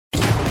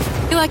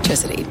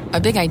Electricity, a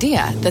big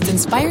idea that's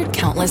inspired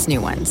countless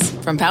new ones.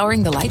 From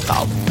powering the light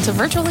bulb to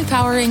virtually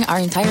powering our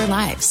entire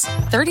lives.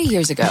 30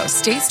 years ago,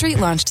 State Street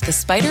launched the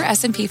Spider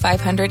S&P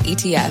 500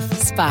 ETF,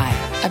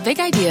 SPY. A big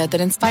idea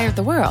that inspired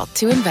the world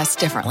to invest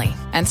differently.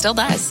 And still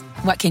does.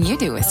 What can you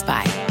do with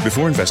SPY?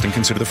 Before investing,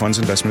 consider the fund's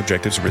investment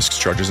objectives, risks,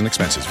 charges, and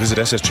expenses. Visit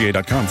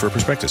ssga.com for a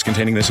prospectus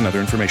containing this and other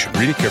information.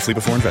 Read it carefully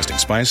before investing.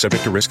 SPY is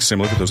subject to risks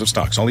similar to those of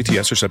stocks. All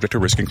ETFs are subject to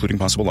risk, including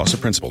possible loss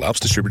of principal. Alps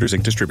Distributors,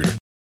 Inc. Distributor.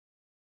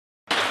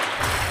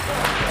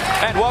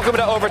 And welcome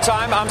to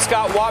Overtime. I'm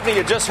Scott Wapney.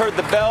 You just heard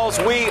the bells.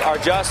 We are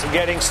just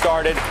getting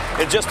started.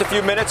 In just a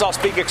few minutes, I'll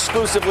speak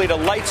exclusively to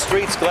Light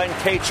Street's Glen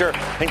Kacher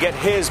and get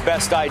his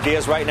best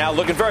ideas right now.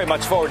 Looking very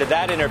much forward to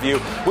that interview.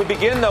 We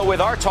begin, though, with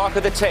our talk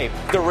of the tape,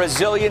 the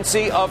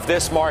resiliency of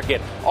this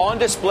market. On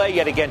display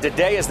yet again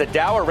today as the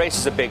Dow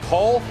erases a big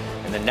hole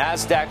and the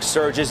Nasdaq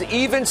surges.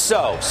 Even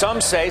so,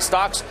 some say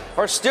stocks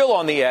are still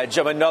on the edge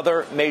of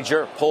another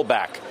major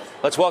pullback.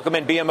 Let's welcome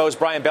in BMO's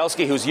Brian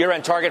Belski, whose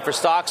year-end target for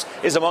stocks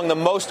is among the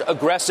most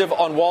aggressive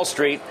on Wall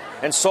Street,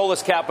 and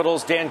Solus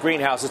Capital's Dan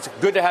Greenhaus. It's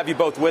good to have you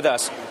both with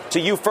us. To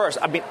you first.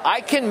 I mean,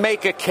 I can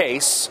make a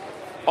case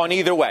on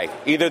either way.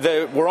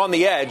 Either we're on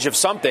the edge of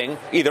something,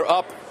 either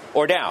up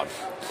or down.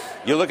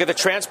 You look at the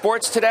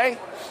transports today,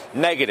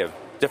 negative.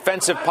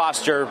 Defensive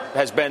posture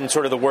has been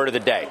sort of the word of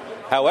the day.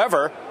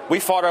 However, we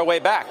fought our way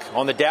back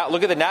on the Dow.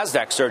 Look at the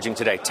Nasdaq surging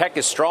today. Tech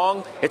is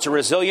strong. It's a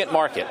resilient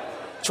market.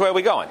 Which way are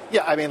we going?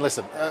 Yeah, I mean,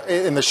 listen,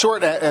 on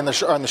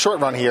the short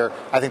run here,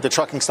 I think the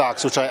trucking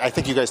stocks, which I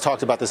think you guys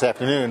talked about this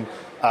afternoon,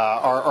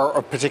 are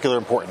of particular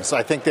importance.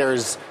 I think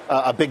there's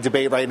a big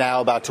debate right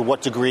now about to what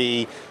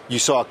degree you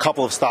saw a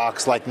couple of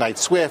stocks like Knight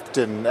Swift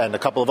and a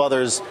couple of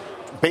others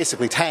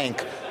basically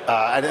tank.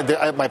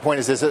 My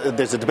point is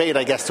there's a debate,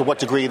 I guess, to what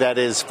degree that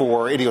is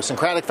for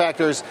idiosyncratic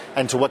factors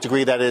and to what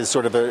degree that is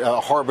sort of a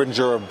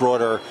harbinger of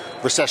broader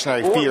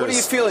recessionary fears. What are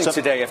you feeling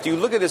today? If you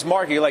look at this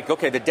market, you're like,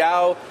 okay, the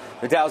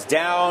Dow's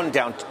down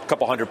a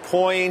couple hundred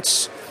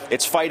points.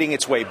 It's fighting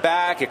its way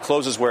back. It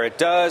closes where it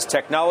does.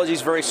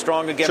 Technology's very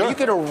strong again. Sure. But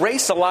you can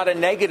erase a lot of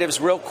negatives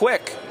real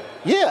quick.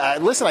 Yeah,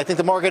 listen, I think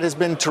the market has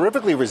been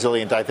terrifically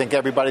resilient. I think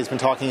everybody's been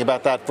talking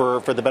about that for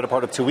the better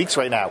part of 2 weeks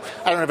right now.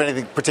 I don't have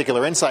any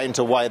particular insight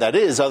into why that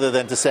is, other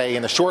than to say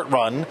in the short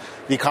run,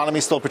 the economy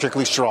is still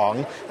particularly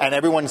strong, and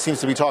everyone seems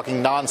to be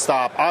talking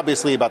nonstop,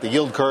 obviously, about the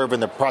yield curve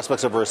and the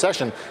prospects of a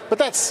recession. But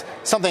that's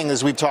something,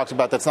 as we've talked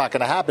about, that's not going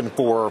to happen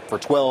for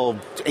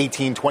 12,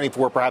 18,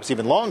 24, perhaps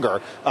even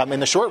longer. In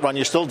the short run,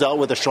 you're still dealt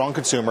with a strong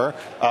consumer,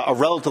 a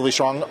relatively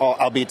strong,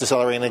 albeit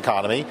decelerating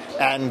economy,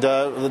 and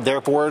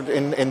therefore,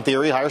 in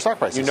theory, higher stock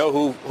prices. You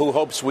know who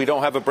hopes we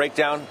don't have a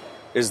breakdown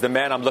is the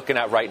man I'm looking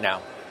at right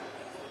now.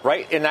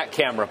 Right in that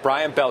camera,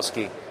 Brian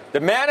Belski.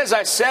 The man, as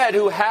I said,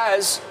 who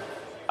has,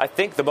 I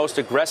think, the most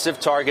aggressive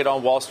target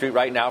on Wall Street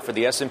right now for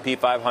the S&P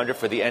 500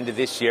 for the end of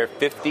this year,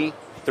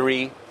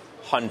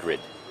 5,300.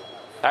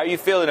 How are you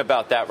feeling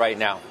about that right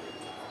now?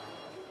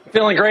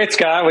 Feeling great,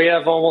 Scott. We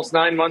have almost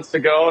 9 months to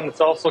go, and it's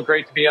also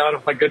great to be on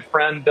with my good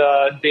friend,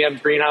 Dan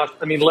Greenhaus.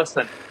 I mean,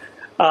 listen.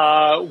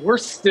 We're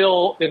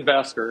still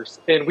investors,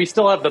 and we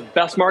still have the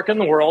best market in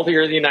the world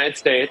here in the United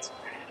States.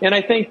 And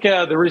I think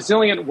the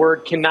resilient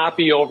word cannot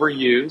be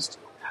overused.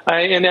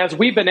 And as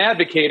we've been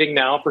advocating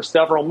now for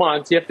several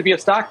months, you have to be a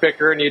stock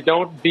picker, and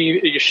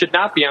you should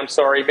not be,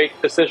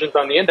 make decisions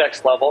on the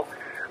index level,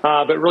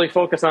 but really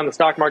focus on the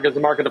stock market as a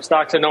market of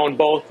stocks that own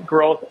both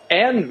growth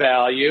and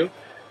value.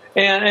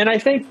 And I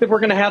think that we're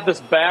going to have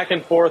this back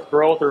and forth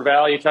growth or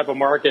value type of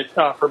market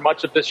for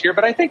much of this year.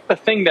 But I think the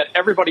thing that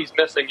everybody's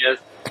missing is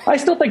I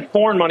still think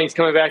foreign money is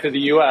coming back to the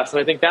U.S.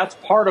 And I think that's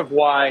part of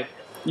why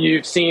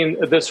you've seen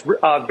this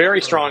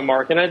very strong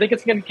market. And I think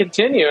it's going to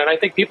continue. And I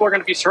think people are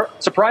going to be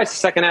surprised the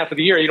second half of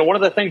the year. You know, one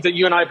of the things that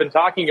you and I have been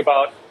talking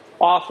about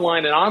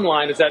offline and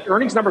online is that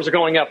earnings numbers are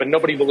going up and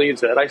nobody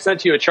believes it. I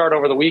sent you a chart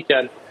over the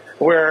weekend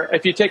where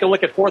if you take a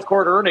look at fourth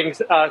quarter earnings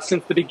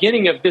since the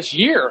beginning of this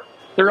year,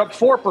 they're up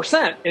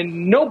 4%,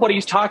 and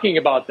nobody's talking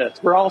about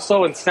this. We're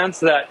also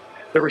incensed that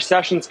the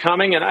recession's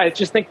coming, and I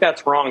just think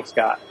that's wrong,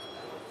 Scott.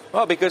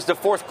 Well, because the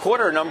fourth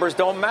quarter numbers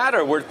don't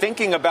matter. We're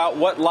thinking about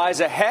what lies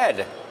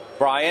ahead,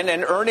 Brian,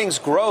 and earnings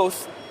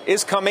growth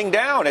is coming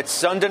down.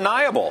 It's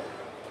undeniable.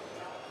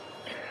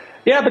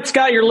 Yeah, but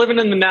Scott, you're living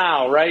in the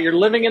now, right? You're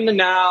living in the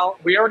now.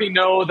 We already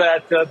know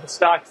that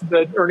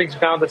the earnings are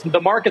down.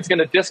 The market's going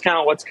to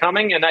discount what's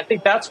coming, and I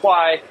think that's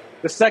why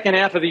the second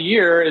half of the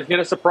year is going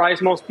to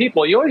surprise most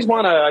people. You always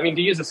want to,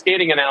 to use a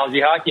skating analogy,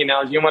 hockey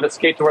analogy, you want to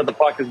skate to where the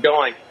puck is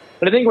going.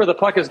 But I think where the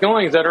puck is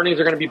going is that earnings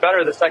are going to be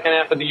better the second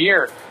half of the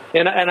year.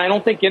 And I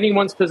don't think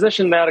anyone's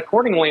positioned that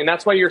accordingly. And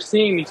that's why you're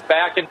seeing these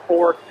back and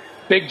forth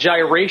big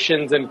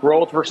gyrations in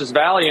growth versus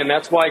value. And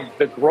that's why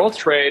the growth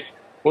trade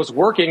was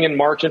working in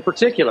March in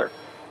particular.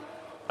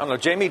 I don't know.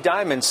 Jamie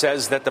Dimon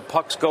says that the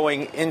puck's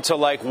going into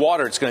like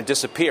water. It's going to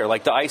disappear,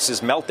 like the ice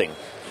is melting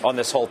on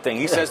this whole thing.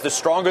 He says the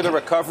stronger the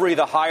recovery,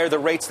 the higher the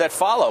rates that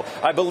follow.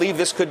 I believe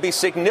this could be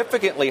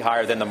significantly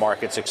higher than the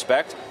markets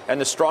expect,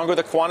 and the stronger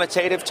the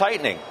quantitative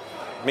tightening.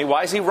 I mean,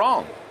 why is he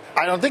wrong?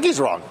 I don't think he's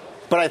wrong.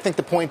 But I think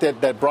the point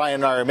that Brian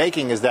and I are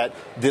making is that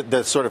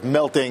the sort of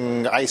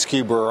melting ice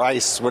cube or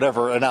ice,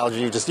 whatever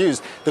analogy you just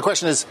used, the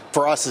question is,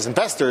 for us as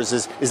investors,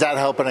 is that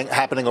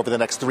happening over the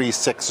next 3,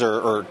 6,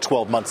 or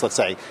 12 months, let's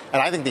say?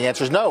 And I think the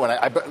answer is no.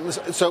 And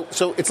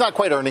so it's not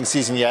quite earnings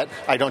season yet.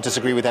 I don't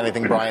disagree with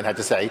anything Brian had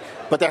to say.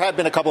 But there have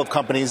been a couple of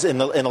companies in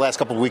the last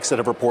couple of weeks that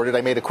have reported. I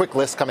made a quick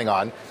list coming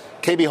on.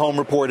 KB Home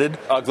reported.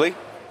 Ugly.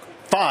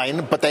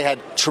 Fine, but they had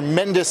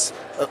tremendous,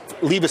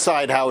 leave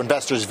aside how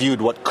investors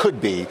viewed what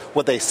could be.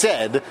 What they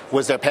said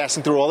was they're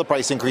passing through all the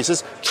price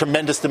increases,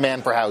 tremendous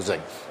demand for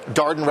housing.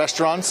 Darden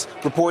Restaurants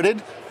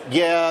reported,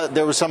 yeah,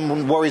 there was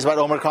some worries about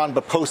Omicron,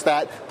 but post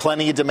that,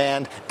 plenty of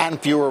demand and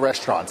fewer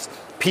restaurants.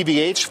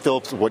 PVH,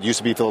 Phillips, what used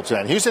to be Phillips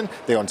Van Heusen,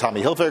 they own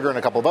Tommy Hilfiger and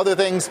a couple of other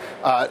things,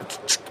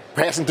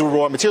 passing through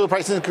raw material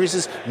price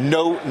increases,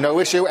 no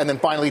issue. And then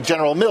finally,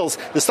 General Mills,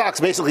 the stock's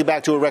basically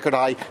back to a record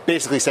high,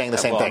 basically saying the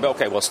same thing.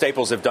 Okay, well,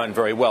 Staples have done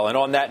very well. And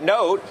on that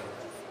note,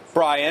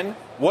 Brian,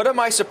 what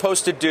am I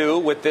supposed to do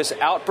with this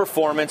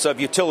outperformance of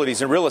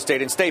utilities and real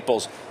estate and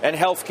Staples and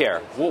healthcare?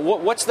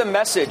 What's the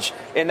message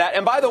in that?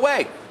 And by the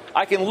way,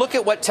 I can look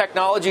at what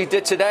technology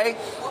did today,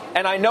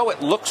 and I know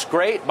it looks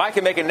great, but I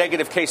can make a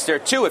negative case there,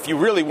 too. If you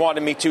really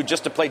wanted me to,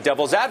 just to play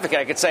devil's advocate,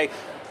 I could say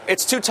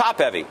it's too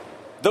top-heavy.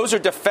 Those are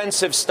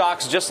defensive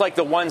stocks just like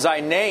the ones I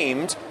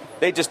named.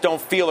 They just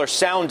don't feel or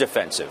sound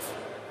defensive.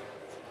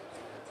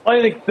 Well,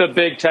 I think the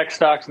big tech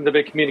stocks and the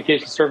big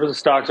communication services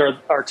stocks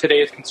are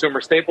today's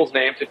consumer staples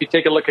names. If you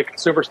take a look at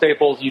consumer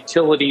staples,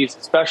 utilities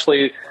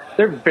especially,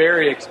 they're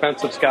very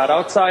expensive, Scott.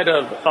 Outside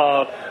of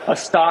a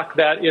stock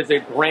that is a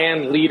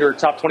brand leader,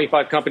 top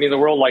 25 company in the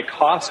world like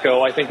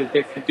Costco, I think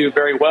it can do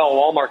very well.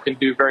 Walmart can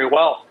do very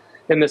well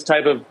in this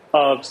type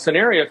of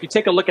scenario. If you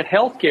take a look at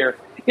healthcare,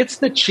 it's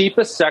the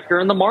cheapest sector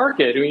in the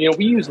market.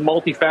 We use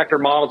multi-factor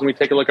models when we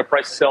take a look at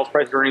price to sales,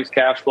 price to earnings,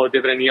 cash flow,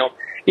 dividend yield.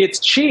 It's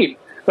cheap.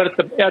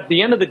 But at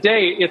the end of the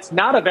day, it's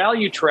not a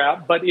value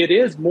trap, but it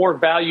is more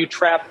value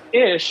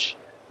trap-ish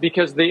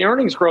because the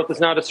earnings growth is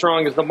not as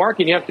strong as the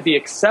market. You have to be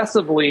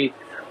excessively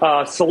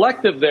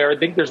selective there. I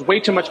think there's way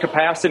too much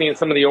capacity in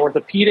some of the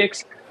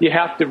orthopedics. You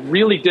have to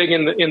really dig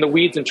in the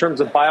weeds in terms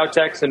of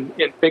biotechs and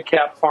big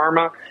cap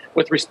pharma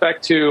with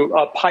respect to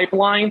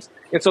pipelines.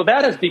 And so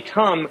that has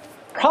become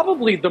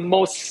probably the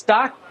most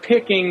stock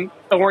picking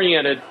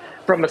oriented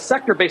from a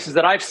sector basis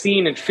that I've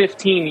seen in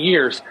 15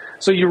 years.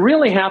 So you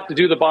really have to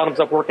do the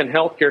bottoms-up work in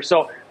healthcare.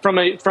 So from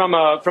a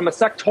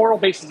sectoral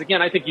basis, again,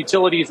 I think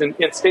utilities and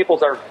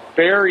staples are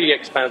very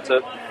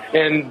expensive,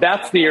 and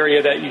that's the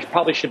area that you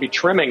probably should be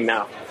trimming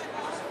now.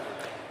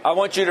 I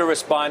want you to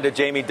respond to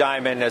Jamie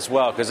Dimon as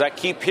well, because I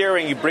keep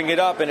hearing you bring it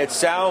up, and it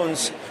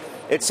sounds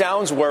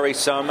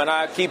worrisome, and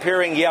I keep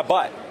hearing, yeah,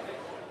 but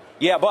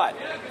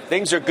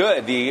things are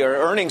good. The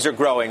earnings are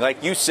growing.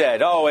 Like you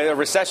said, a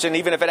recession,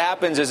 even if it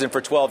happens, isn't for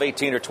 12,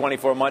 18, or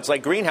 24 months.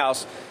 Like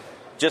Greenhaus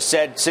just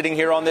said, sitting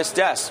here on this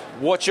desk.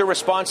 What's your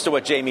response to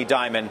what Jamie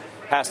Dimon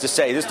has to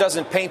say? This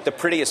doesn't paint the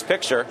prettiest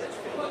picture.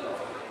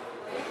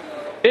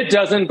 It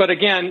doesn't, but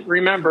again,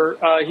 remember,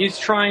 he's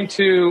trying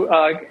to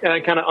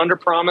kind of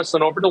underpromise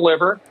and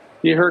overdeliver.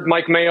 You heard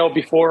Mike Mayo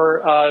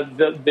before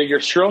your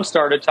show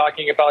started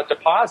talking about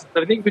deposits.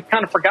 But I think we've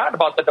kind of forgotten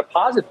about the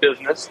deposit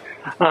business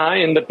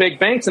in the big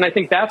banks. And I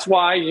think that's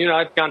why,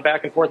 I've gone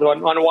back and forth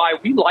on why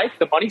we like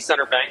the money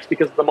center banks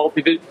because of the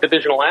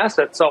multi-divisional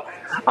assets. So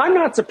I'm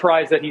not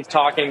surprised that he's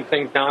talking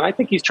things down. I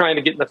think he's trying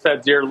to get in the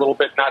Fed's ear a little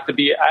bit, not to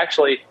be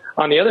actually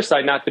on the other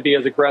side, not to be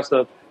as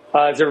aggressive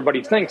as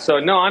everybody thinks. So,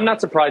 no, I'm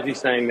not surprised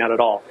he's saying that at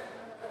all.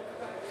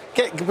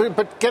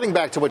 But getting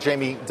back to what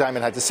Jamie Dimon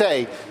had to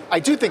say,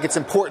 I do think it's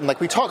important, like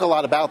we talk a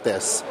lot about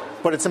this,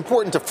 but it's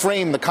important to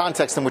frame the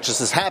context in which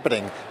this is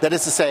happening. That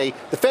is to say,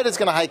 the Fed is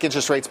going to hike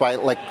interest rates by,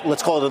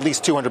 let's call it at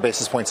least 200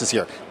 basis points this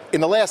year.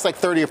 In the last,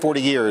 30 or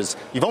 40 years,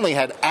 you've only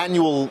had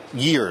annual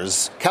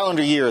years,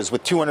 calendar years,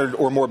 with 200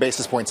 or more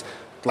basis points,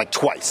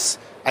 twice.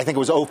 I think it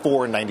was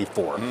 04 and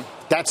 94. Mm-hmm.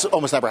 That's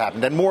almost never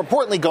happened. And more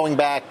importantly, going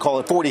back, call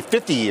it 40,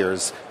 50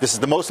 years, this is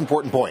the most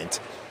important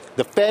point.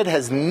 The Fed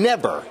has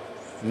never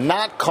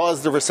not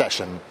caused a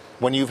recession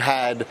when you've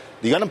had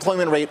the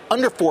unemployment rate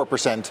under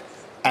 4%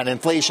 and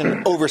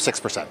inflation over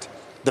 6%.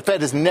 The Fed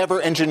has never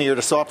engineered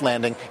a soft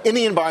landing in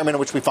the environment in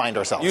which we find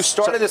ourselves. You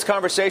started this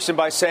conversation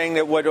by saying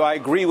that what I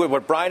agree with,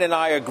 what Brian and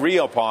I agree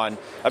upon.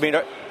 I mean,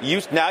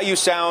 you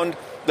sound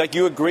like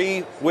you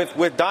agree with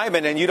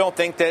Dimon, and you don't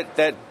think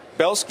that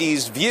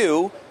Belski's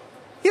view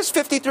is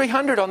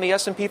 5,300 on the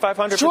S&P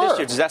 500 for this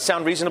year. Does that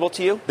sound reasonable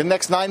to you? The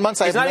next 9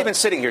 months, he's not even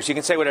sitting here, so you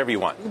can say whatever you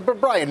want.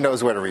 But Brian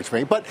knows where to reach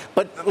me. But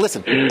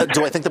listen,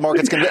 do I think the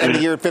market's going to end the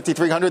year at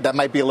 5,300? That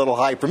might be a little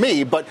high for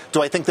me. But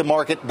do I think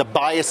the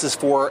bias is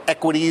for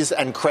equities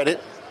and credit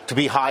to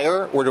be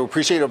higher or to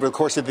appreciate over the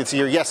course of this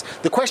year? Yes.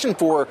 The question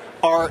for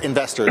our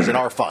investors in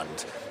our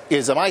fund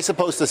is, am I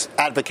supposed to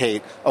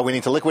advocate, we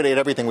need to liquidate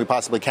everything we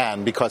possibly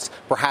can because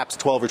perhaps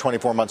 12 or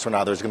 24 months from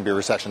now there's going to be a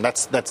recession?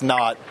 That's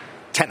not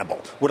tenable.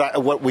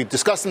 What we've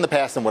discussed in the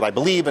past and what I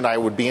believe, and I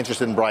would be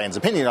interested in Brian's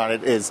opinion on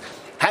it, is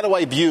how do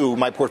I view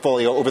my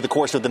portfolio over the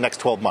course of the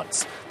next 12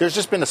 months? There's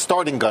just been a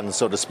starting gun,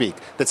 so to speak,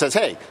 that says,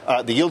 hey,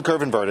 the yield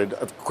curve inverted,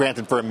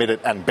 granted for a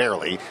minute and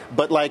barely,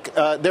 but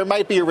there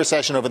might be a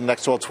recession over the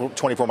next 12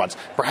 24 months.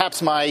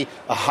 Perhaps my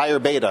higher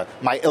beta,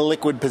 my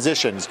illiquid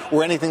positions,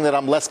 or anything that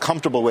I'm less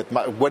comfortable with,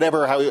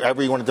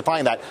 however you want to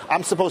define that,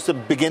 I'm supposed to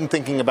begin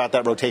thinking about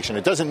that rotation.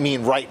 It doesn't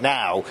mean right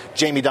now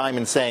Jamie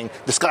Dimon saying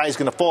the sky is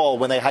going to fall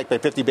when they hike by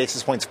 50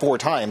 basis points 4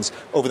 times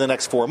over the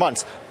next 4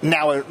 months.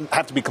 Now I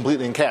have to be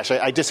completely in cash.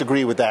 I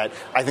disagree with that.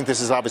 I think this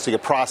is obviously a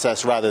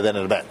process rather than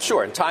an event.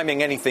 Sure, and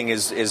timing anything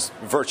is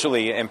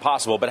virtually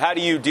impossible. But how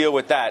do you deal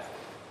with that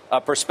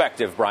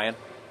perspective, Brian?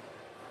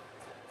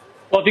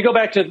 Well, if you go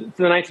back to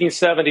the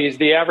 1970s,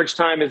 the average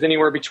time is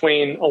anywhere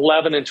between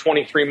 11 and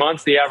 23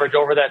 months. The average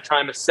over that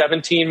time is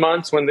 17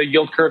 months when the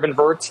yield curve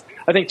inverts.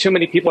 I think too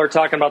many people are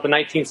talking about the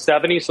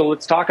 1970s, so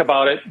let's talk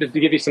about it to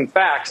give you some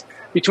facts.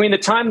 Between the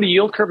time the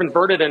yield curve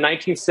inverted in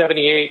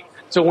 1978,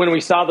 so when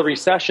we saw the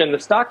recession, the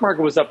stock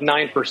market was up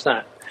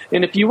 9%.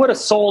 And if you would have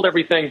sold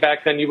everything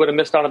back then, you would have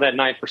missed out on that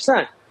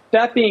 9%.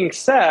 That being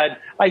said,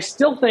 I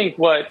still think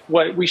what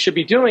we should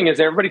be doing is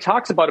everybody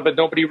talks about it, but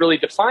nobody really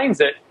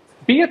defines it.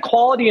 Be a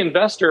quality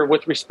investor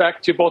with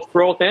respect to both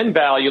growth and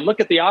value.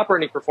 Look at the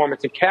operating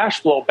performance and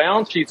cash flow,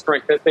 balance sheet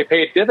strength, that they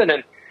pay a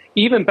dividend,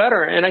 even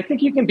better. And I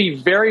think you can be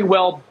very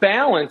well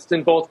balanced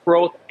in both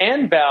growth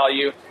and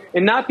value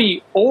and not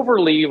be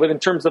overly in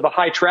terms of a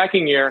high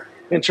tracking year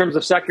in terms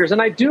of sectors.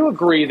 And I do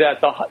agree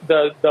that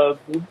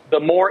the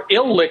more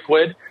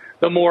illiquid,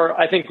 the more,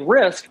 I think,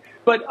 risk.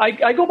 But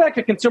I go back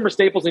to consumer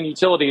staples and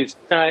utilities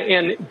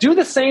and do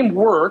the same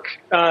work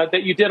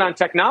that you did on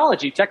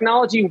technology.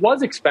 Technology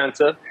was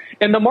expensive,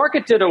 and the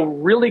market did a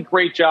really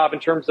great job in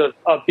terms of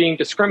being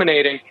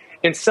discriminating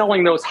in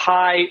selling those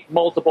high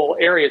multiple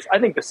areas. I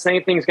think the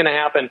same thing is going to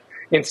happen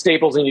in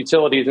staples and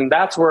utilities, and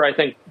that's where I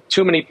think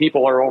too many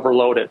people are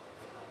overloaded.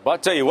 Well, I'll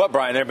tell you what,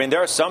 Brian, I mean,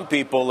 there are some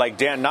people like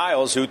Dan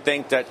Niles who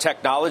think that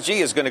technology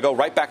is going to go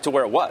right back to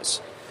where it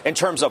was in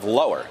terms of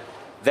lower,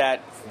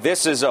 that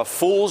this is a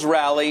fool's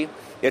rally.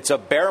 It's a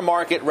bear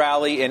market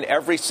rally in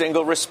every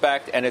single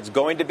respect, and it's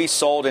going to be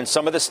sold. And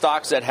some of the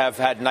stocks that have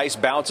had nice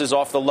bounces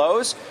off the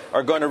lows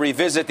are going to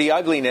revisit the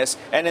ugliness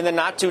and in the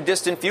not too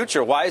distant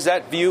future. Why is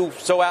that view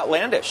so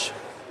outlandish?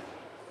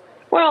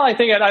 Well, I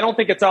don't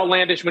think it's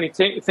outlandish when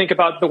you think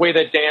about the way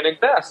that Dan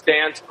invests.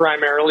 Dan's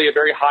primarily a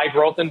very high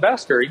growth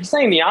investor. He's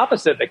saying the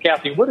opposite that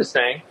Kathy Wood is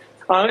saying,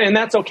 and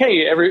that's okay.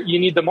 You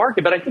need the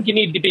market, but I think you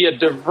need to be a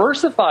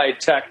diversified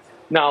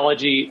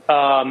technology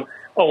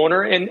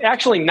owner and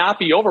actually not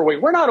be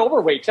overweight. We're not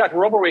overweight tech.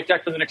 We're overweight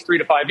tech for the next 3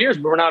 to 5 years,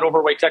 but we're not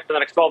overweight tech for the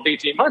next 12 to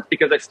 18 months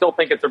because I still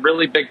think it's a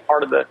really big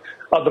part of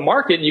the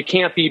market. You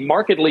can't be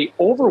markedly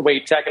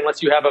overweight tech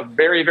unless you have a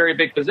very, very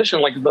big position,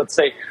 like let's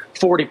say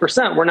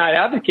 40%. We're not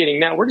advocating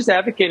that. We're just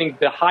advocating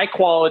the high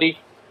quality,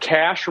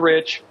 cash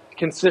rich,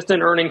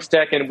 consistent earnings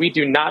tech, and we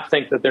do not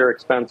think that they're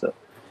expensive.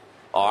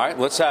 All right,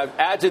 let's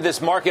add to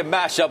this market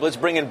mashup. Let's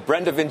bring in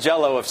Brenda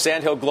Vingello of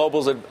Sandhill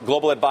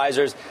Global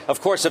Advisors,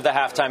 of course, of the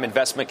Halftime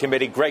Investment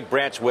Committee. Greg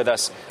Branch with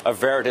us of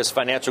Veritas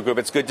Financial Group.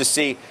 It's good to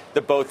see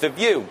the both of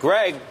you.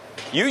 Greg,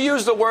 you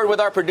used the word with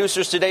our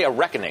producers today, a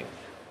reckoning,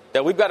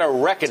 that we've got a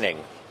reckoning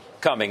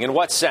coming. In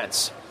what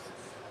sense?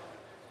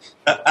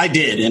 I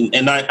did,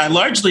 and I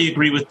largely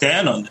agree with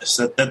Dan on this,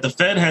 that the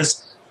Fed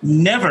has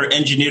never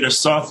engineered a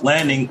soft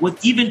landing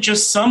with even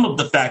just some of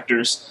the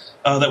factors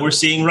that we're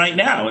seeing right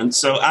now. And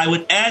so I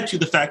would add to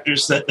the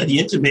factors that he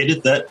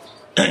intimated that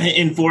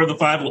in four of the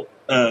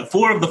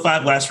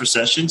five last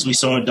recessions, we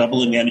saw a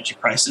doubling in energy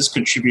prices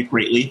contribute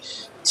greatly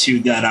to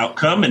that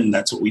outcome, and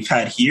that's what we've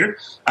had here.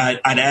 I'd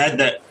add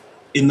that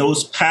in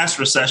those past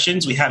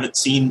recessions, we haven't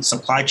seen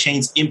supply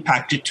chains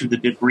impacted to the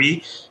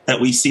degree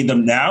that we see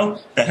them now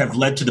that have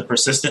led to the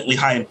persistently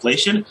high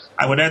inflation.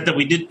 I would add that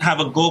we didn't have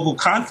a global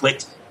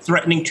conflict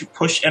threatening to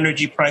push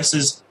energy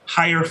prices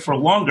higher for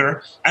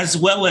longer, as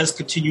well as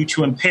continue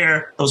to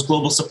impair those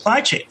global supply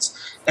chains.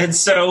 And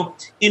so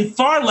in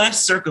far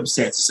less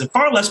circumstances, in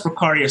far less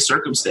precarious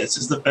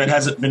circumstances, the Fed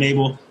hasn't been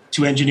able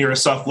to engineer a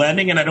soft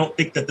landing, and I don't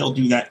think that they'll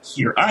do that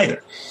here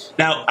either.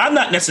 Now, I'm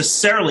not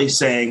necessarily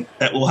saying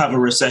that we'll have a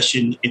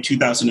recession in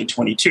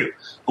 2022.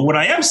 But what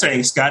I am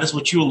saying, Scott, is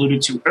what you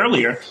alluded to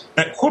earlier,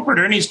 that corporate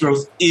earnings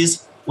growth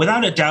is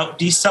without a doubt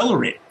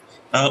decelerating.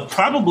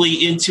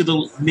 Probably into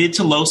the mid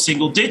to low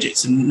single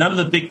digits. And none of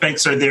the big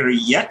banks are there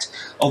yet,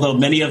 although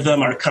many of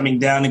them are coming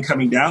down.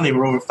 They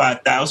were over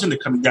 5,000. They're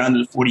coming down to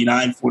the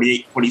 49,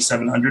 48,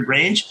 4,700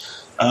 range.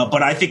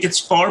 But I think it's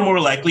far more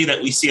likely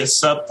that we see a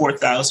sub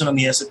 4,000 on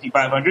the S&P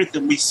 500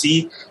 than we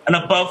see an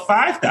above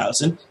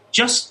 5,000,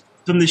 just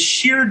from the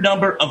sheer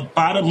number of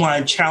bottom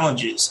line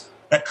challenges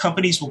that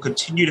companies will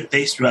continue to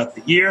face throughout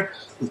the year.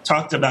 We've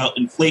talked about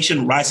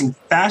inflation rising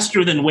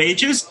faster than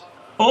wages,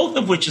 both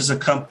of which is a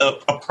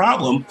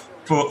problem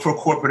for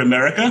corporate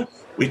America.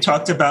 We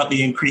talked about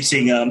the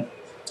increasing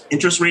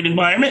interest rate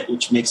environment,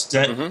 which makes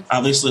debt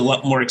obviously a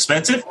lot more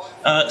expensive.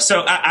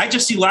 So I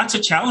just see lots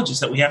of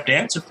challenges that we have to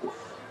answer for.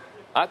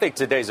 I think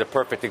today's a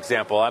perfect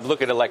example. I'm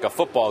looking at it like a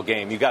football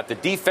game. You got the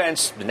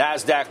defense, the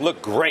Nasdaq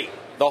looked great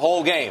the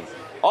whole game.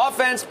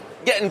 Offense,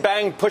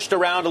 getting pushed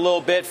around a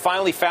little bit,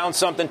 finally found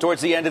something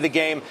towards the end of the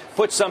game,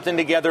 put something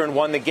together and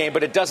won the game,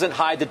 but it doesn't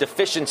hide the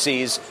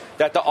deficiencies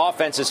that the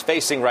offense is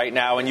facing right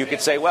now. And you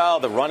could say, well,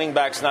 the running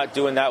back's not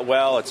doing that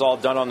well. It's all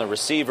done on the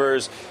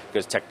receivers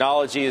because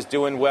technology is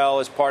doing well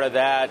as part of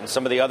that and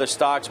some of the other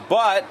stocks.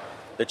 But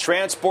the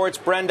transports,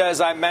 Brenda,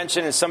 as I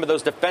mentioned, and some of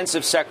those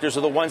defensive sectors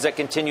are the ones that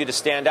continue to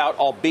stand out,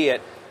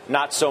 albeit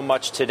not so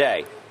much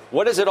today.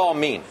 What does it all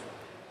mean?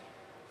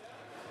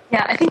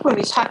 Yeah, I think when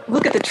we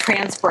look at the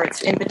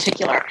transports in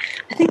particular,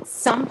 I think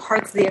some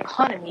parts of the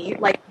economy,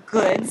 like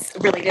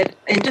goods-related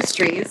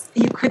industries,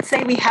 you could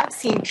say we have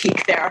seen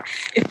peak there.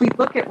 If we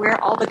look at where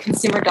all the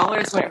consumer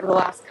dollars went over the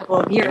last couple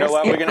of years. You know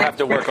what? We're going to have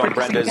to work on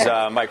Brenda's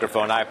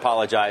microphone. I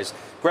apologize.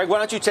 Greg, why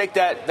don't you take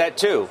that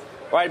too?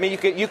 Right? I mean,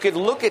 you could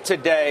look at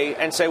today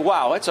and say,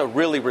 wow, it's a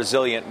really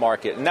resilient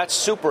market, and that's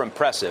super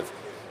impressive.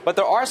 But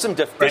there are some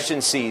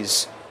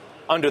deficiencies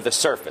under the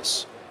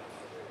surface.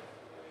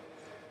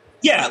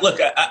 Yeah, look,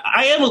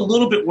 I am a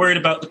little bit worried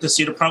about the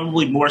casino,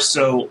 probably more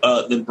so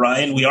than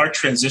Brian. We are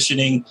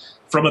transitioning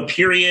from a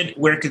period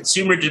where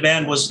consumer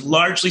demand was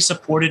largely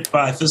supported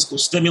by fiscal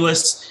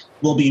stimulus.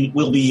 We'll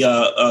be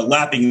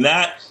lapping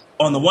that.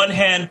 On the one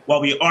hand, while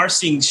we are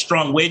seeing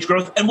strong wage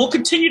growth, and we'll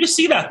continue to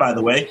see that, by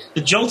the way,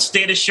 the JOLTS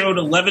data showed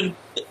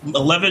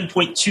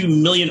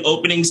 11.2 million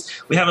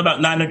openings. We have about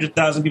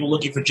 900,000 people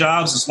looking for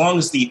jobs. As long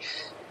as the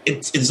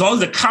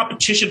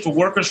competition for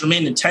workers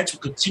remain intense, we'll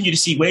continue to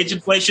see wage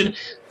inflation.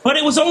 But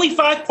it was only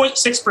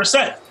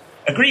 5.6%.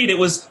 Agreed, it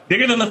was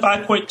bigger than the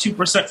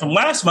 5.2% from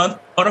last month,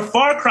 but a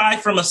far cry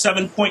from a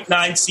 7.9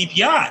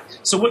 CPI.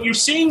 So what you're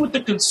seeing with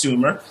the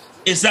consumer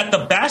is that the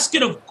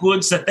basket of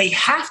goods that they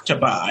have to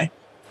buy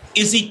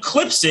is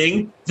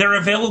eclipsing their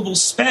available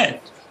spend.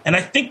 And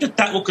I think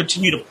that will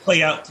continue to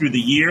play out through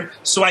the year.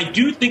 So I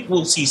do think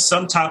we'll see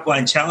some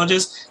top-line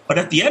challenges. But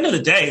at the end of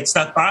the day, it's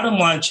that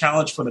bottom-line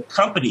challenge for the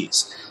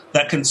companies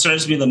that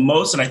concerns me the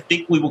most. And I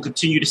think we will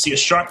continue to see a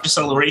sharp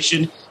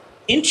deceleration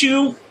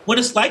into what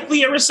is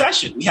likely a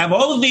recession. We have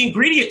all of the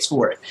ingredients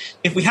for it.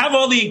 If we have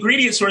all the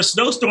ingredients for a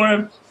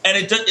snowstorm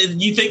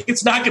and you think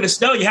it's not going to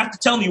snow, you have to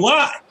tell me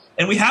why.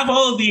 And we have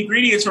all of the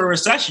ingredients for a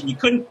recession. You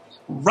couldn't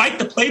write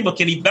the playbook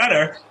any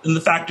better than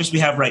the factors we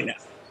have right now.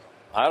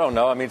 I don't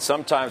know. I mean,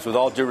 sometimes, with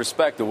all due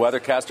respect, the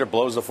weathercaster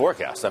blows the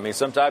forecast. I mean,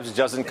 sometimes it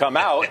doesn't come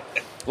out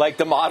like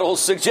the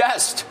models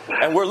suggest.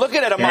 And we're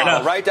looking at a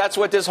model, right? That's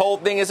what this whole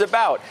thing is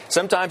about.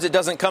 Sometimes it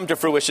doesn't come to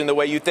fruition the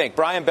way you think.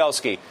 Brian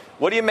Belski,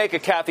 what do you make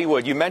of Cathie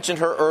Wood? You mentioned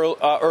her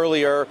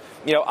earlier.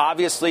 You know,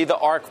 obviously the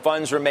ARK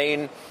funds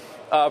remain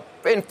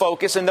in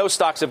focus, and those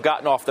stocks have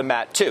gotten off the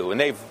mat, too. And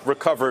they've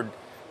recovered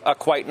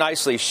quite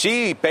nicely.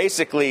 She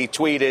basically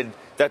tweeted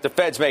that the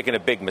Fed's making a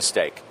big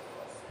mistake.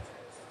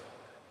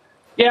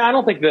 Yeah, I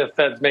don't think the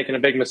Fed's making a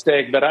big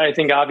mistake, but I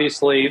think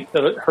obviously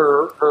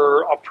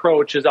her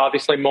approach is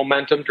obviously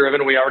momentum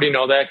driven. We already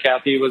know that.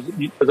 Cathie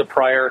was a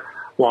prior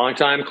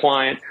longtime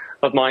client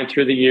of mine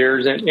through the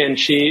years, and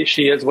she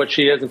is what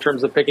she is in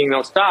terms of picking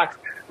those stocks.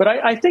 But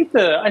I think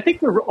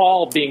we're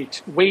all being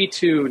way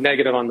too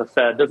negative on the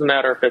Fed. Doesn't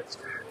matter if it's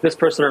this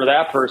person or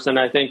that person.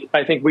 I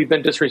think we've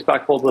been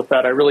disrespectful to the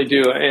Fed. I really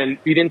do, and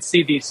we didn't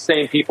see these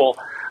same people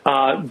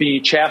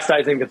be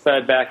chastising the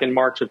Fed back in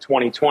March of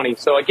 2020.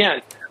 So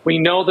again, we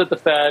know that the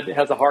Fed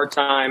has a hard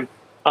time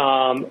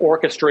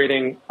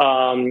orchestrating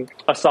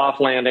a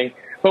soft landing,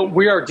 but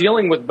we are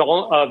dealing with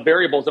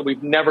variables that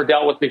we've never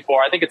dealt with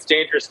before. I think it's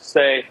dangerous to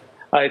say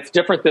it's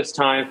different this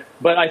time,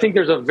 but I think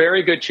there's a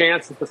very good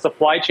chance that the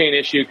supply chain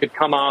issue could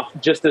come off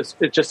just as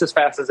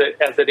fast as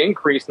it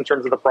increased in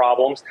terms of the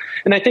problems.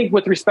 And I think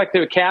with respect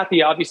to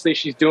Cathie, obviously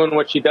she's doing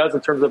what she does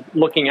in terms of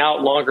looking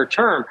out longer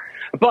term.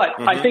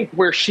 But I think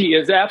where she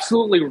is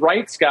absolutely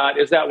right, Scott,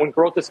 is that when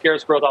growth is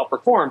scarce, growth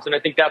outperforms. And I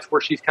think that's where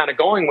she's kind of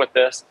going with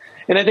this.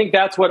 And I think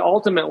that's what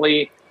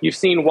ultimately you've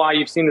seen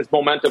this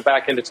momentum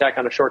back into tech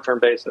on a short-term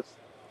basis.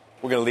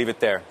 We're going to leave it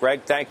there.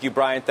 Greg, thank you.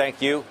 Brian,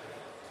 thank you.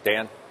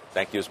 Dan,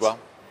 thank you as well.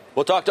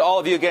 We'll talk to all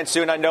of you again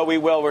soon. I know we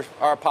will.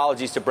 Our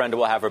apologies to Brenda.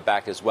 We'll have her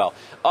back as well.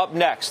 Up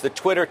next, the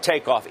Twitter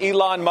takeoff.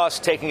 Elon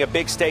Musk taking a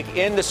big stake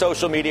in the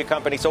social media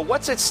company. So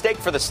what's at stake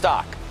for the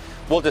stock?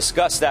 We'll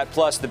discuss that,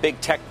 plus the big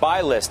tech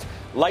buy list.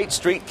 Light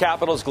Street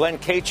Capital's Glen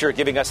Kacher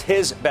giving us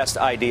his best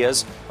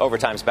ideas.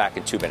 Overtime's back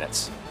in 2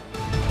 minutes.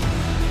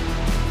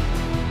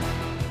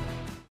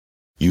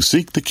 You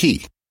seek the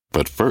key,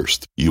 but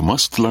first, you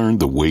must learn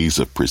the ways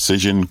of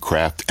precision,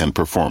 craft, and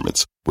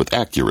performance with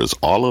Acura's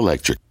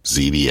all-electric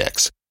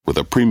ZDX. With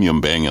a premium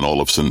Bang &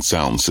 Olufsen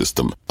sound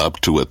system up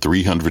to a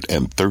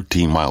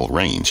 313-mile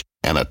range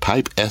and a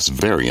Type S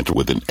variant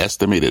with an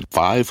estimated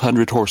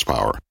 500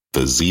 horsepower,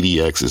 the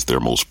ZDX is their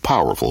most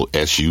powerful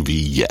SUV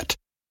yet.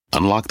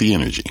 Unlock the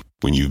energy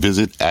when you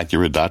visit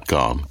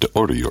Acura.com to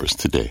order yours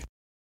today.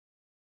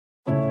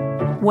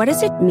 What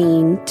does it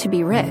mean to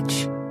be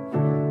rich?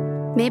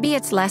 Maybe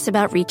it's less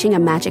about reaching a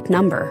magic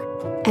number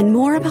and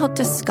more about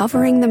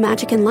discovering the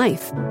magic in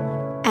life.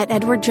 At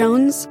Edward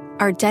Jones,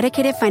 our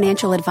dedicated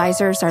financial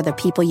advisors are the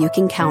people you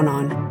can count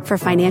on for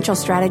financial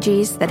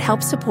strategies that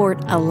help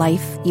support a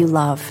life you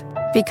love.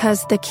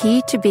 Because the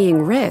key to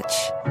being rich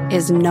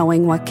is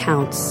knowing what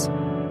counts.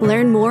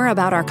 Learn more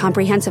about our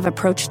comprehensive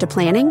approach to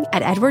planning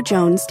at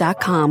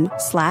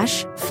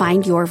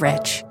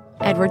edwardjones.com/findyourrich.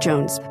 Edward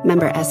Jones,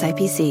 member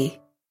SIPC.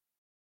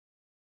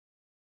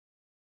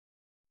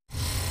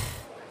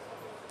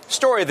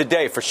 Story of the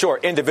day for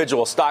sure,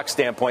 individual stock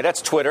standpoint.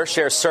 That's Twitter.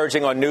 Shares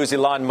surging on news.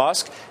 Elon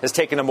Musk has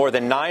taken a more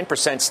than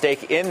 9%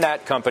 stake in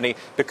that company,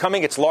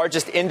 becoming its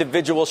largest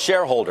individual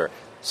shareholder.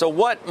 So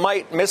what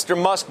might Mr.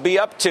 Musk be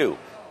up to?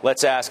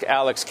 Let's ask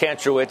Alex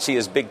Kantrowitz. He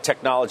is big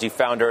technology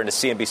founder and a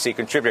CNBC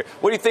contributor.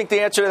 What do you think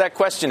the answer to that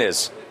question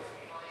is?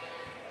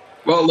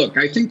 Well, look,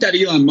 I think that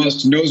Elon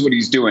Musk knows what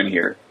he's doing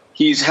here.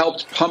 He's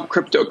helped pump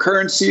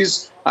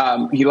cryptocurrencies.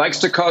 He likes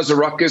to cause a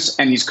ruckus,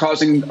 and he's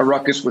causing a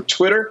ruckus with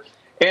Twitter.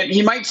 And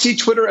he might see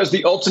Twitter as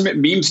the ultimate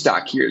meme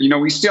stock here. You know,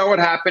 we saw what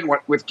happened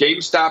with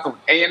GameStop and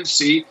with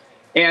AMC.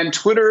 And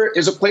Twitter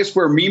is a place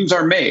where memes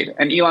are made.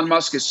 And Elon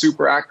Musk is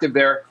super active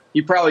there.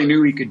 He probably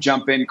knew he could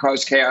jump in,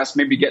 cause chaos,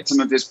 maybe get some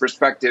of his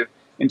perspective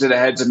into the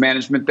heads of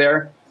management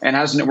there. And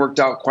hasn't it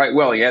worked out quite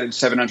well? He added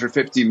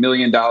 $750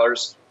 million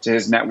to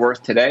his net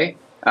worth today.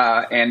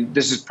 And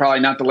this is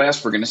probably not the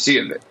last we're going to see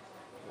of it.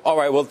 All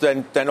right. Well,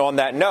 then on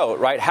that note,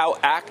 right, how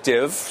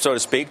active, so to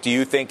speak, do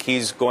you think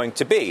he's going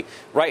to be?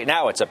 Right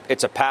now,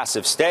 it's a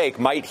passive stake.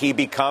 Might he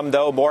become,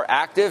 though, more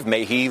active?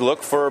 May he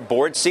look for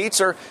board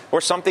seats or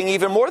something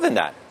even more than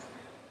that?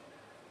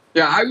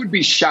 Yeah, I would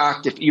be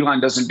shocked if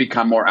Elon doesn't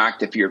become more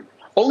active here.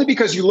 Only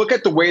because you look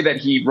at the way that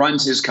he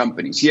runs his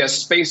companies. He has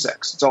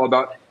SpaceX. It's all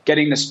about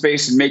getting to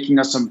space and making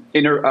us a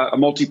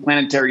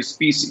multiplanetary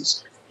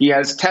species. He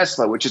has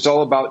Tesla, which is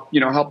all about,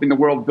 helping the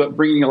world,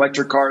 bringing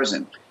electric cars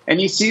in. And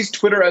he sees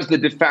Twitter as the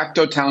de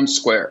facto town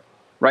square,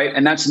 right?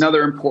 And that's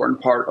another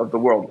important part of the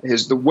world.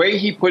 The way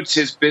he puts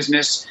his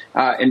business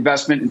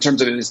investment in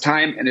terms of his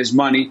time and his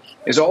money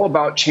is all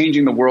about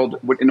changing the world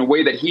in a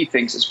way that he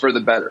thinks is for the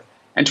better.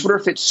 And Twitter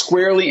fits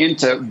squarely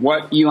into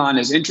what Elon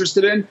is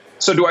interested in.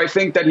 So do I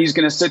think that he's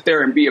going to sit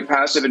there and be a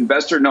passive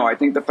investor? No, I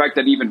think the fact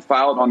that he even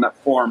filed on that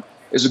form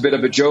is a bit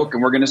of a joke,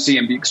 and we're going to see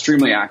him be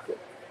extremely active.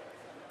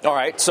 All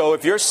right. So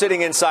if you're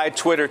sitting inside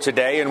Twitter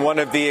today in one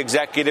of the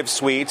executive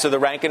suites or the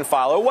rank and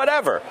file or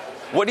whatever,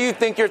 what do you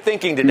think you're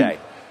thinking today?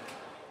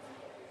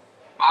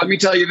 Let me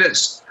tell you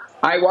this.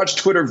 I watched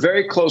Twitter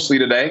very closely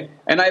today,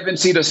 and I haven't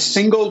seen a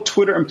single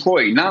Twitter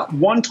employee, not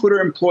one Twitter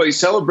employee,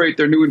 celebrate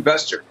their new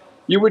investor.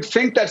 You would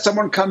think that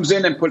someone comes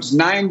in and puts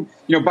buys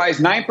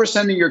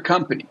 9% of your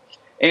company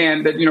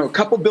and that, a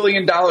couple $1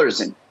 billion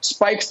in,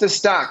 spikes the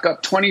stock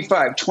up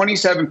 25,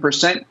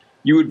 27%.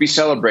 You would be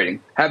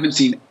celebrating. Haven't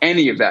seen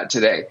any of that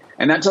today.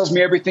 And that tells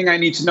me everything I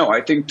need to know. I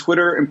think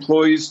Twitter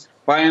employees,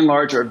 by and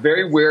large, are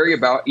very wary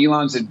about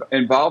Elon's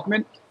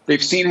involvement.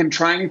 They've seen him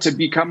trying to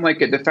become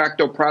like a de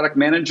facto product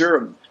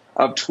manager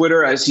of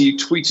Twitter as he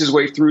tweets his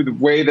way through the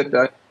way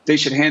that they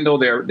should handle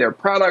their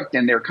product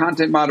and their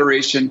content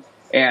moderation.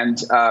 And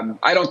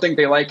I don't think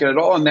they like it at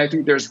all. And I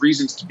think there's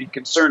reasons to be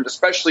concerned,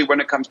 especially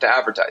when it comes to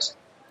advertising.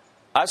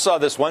 I saw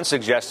this one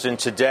suggestion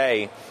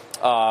today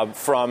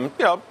from,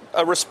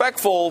 a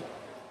respectful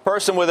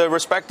person with a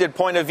respected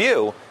point of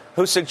view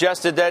who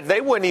suggested that they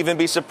wouldn't even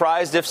be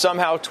surprised if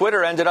somehow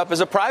Twitter ended up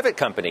as a private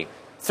company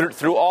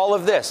through all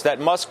of this, that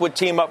Musk would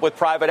team up with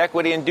private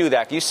equity and do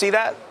that. Do you see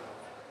that?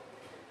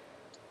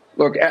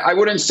 Look, I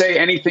wouldn't say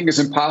anything is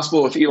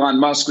impossible with Elon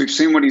Musk. We've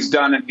seen what he's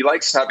done, and he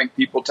likes having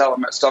people tell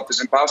him that stuff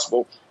is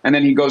impossible, and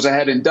then he goes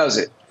ahead and does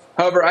it.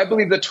 However, I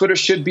believe that Twitter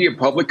should be a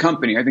public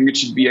company. I think it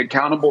should be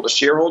accountable to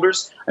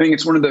shareholders. I think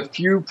it's one of the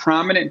few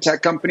prominent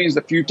tech companies,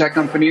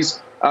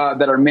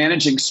 that are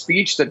managing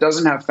speech that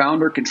doesn't have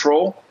founder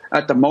control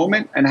at the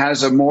moment and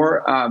has a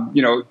more,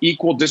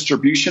 equal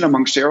distribution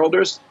among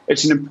shareholders.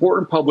 It's an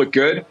important public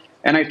good.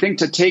 And I think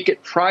to take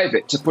it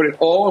private, to put it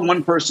all in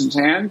one person's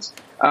hands,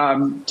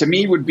 to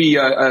me would be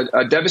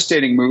a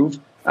devastating move.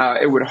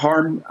 It would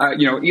harm,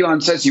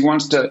 Elon says he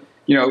wants to,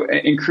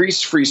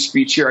 increase free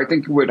speech here. I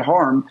think it would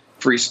harm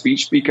free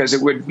speech because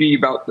it would be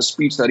about the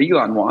speech that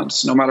Elon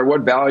wants, no matter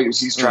what values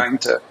he's trying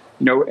to,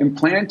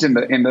 implant in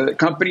the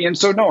company. And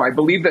so, no, I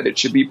believe that it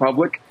should be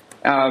public.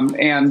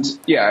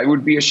 It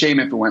would be a shame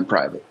if it went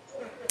private.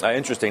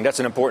 Interesting.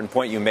 That's an important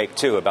point you make,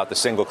 too, about the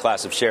single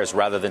class of shares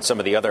rather than some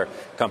of the other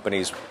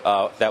companies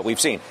that we've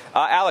seen.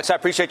 Alex, I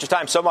appreciate your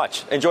time so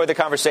much. Enjoy the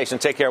conversation.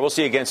 Take care. We'll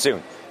see you again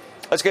soon.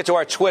 Let's get to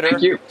our Twitter.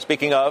 Thank you.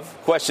 Speaking of,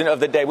 question of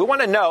the day. We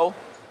want to know,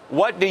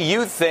 what do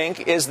you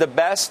think is the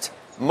best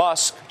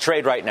Musk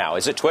trade right now?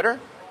 Is it Twitter?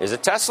 Is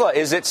it Tesla?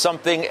 Is it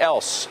something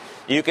else?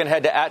 You can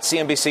head to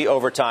 @CNBC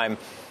Overtime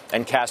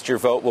and cast your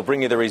vote. We'll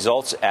bring you the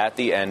results at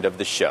the end of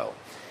the show.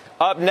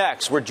 Up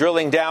next, we're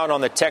drilling down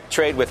on the tech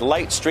trade with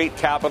Light Street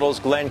Capital's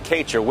Glen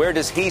Kacher. Where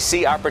does he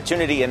see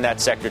opportunity in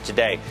that sector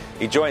today?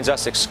 He joins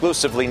us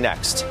exclusively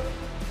next.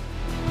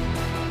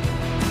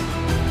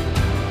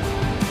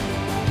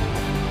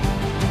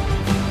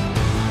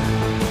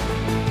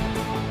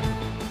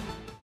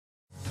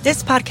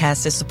 This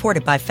podcast is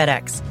supported by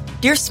FedEx.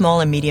 Dear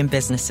small and medium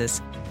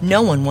businesses,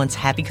 no one wants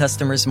happy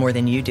customers more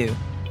than you do.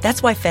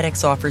 That's why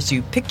FedEx offers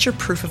you picture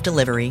proof of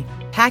delivery,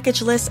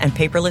 packageless and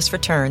paperless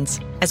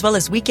returns, as well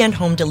as weekend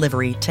home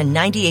delivery to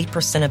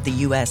 98% of the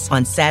U.S.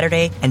 on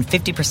Saturday and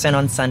 50%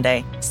 on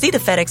Sunday. See the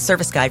FedEx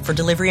service guide for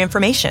delivery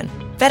information.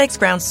 FedEx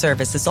Ground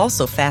service is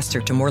also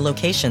faster to more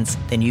locations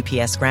than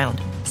UPS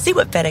Ground. See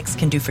what FedEx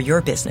can do for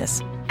your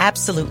business.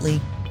 Absolutely,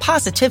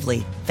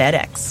 positively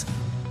FedEx.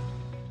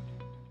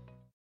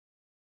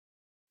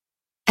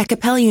 At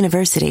Capella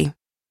University,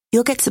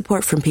 you'll get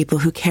support from people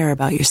who care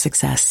about your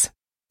success.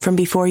 From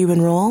before you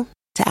enroll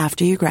to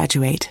after you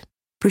graduate,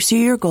 pursue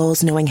your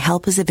goals knowing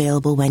help is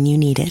available when you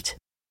need it.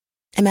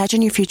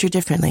 Imagine your future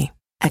differently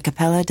at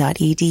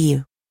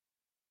capella.edu.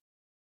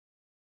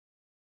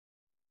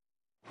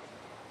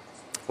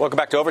 Welcome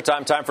back to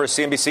Overtime. Time for a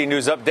CNBC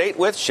News Update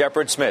with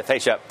Shepard Smith. Hey,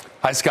 Shep.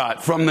 Hi,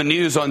 Scott. From the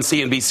news on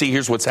CNBC,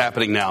 here's what's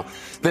happening now.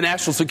 The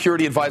National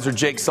Security Advisor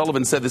Jake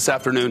Sullivan said this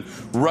afternoon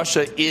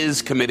Russia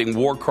is committing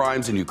war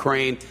crimes in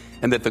Ukraine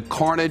and that the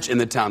carnage in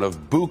the town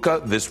of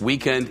Bucha this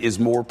weekend is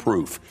more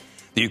proof.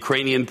 The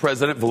Ukrainian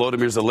President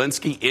Volodymyr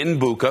Zelensky in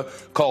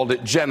Bucha called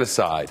it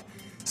genocide.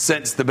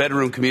 Since the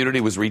bedroom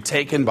community was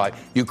retaken by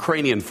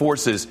Ukrainian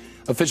forces,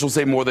 officials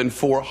say more than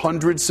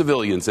 400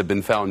 civilians have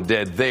been found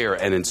dead there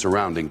and in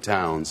surrounding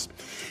towns.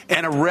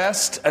 An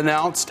arrest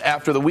announced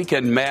after the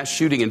weekend mass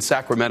shooting in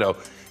Sacramento.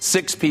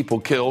 6 people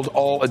killed,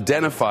 all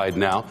identified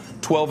now,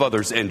 12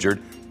 others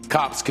injured.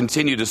 Cops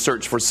continue to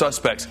search for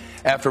suspects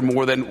after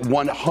more than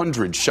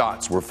 100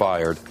 shots were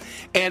fired.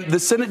 And the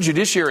Senate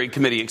Judiciary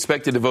Committee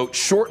expected to vote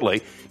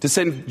shortly to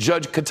send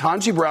Judge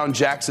Ketanji Brown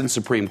Jackson's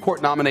Supreme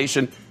Court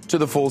nomination to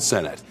the full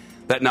Senate.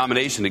 That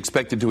nomination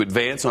expected to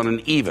advance on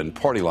an even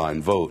party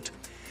line vote.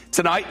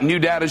 Tonight, new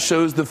data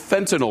shows the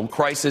fentanyl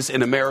crisis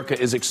in America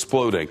is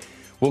exploding.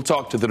 We'll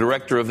talk to the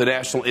director of the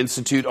National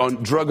Institute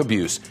on Drug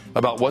Abuse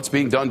about what's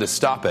being done to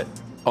stop it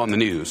on the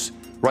news.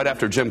 Right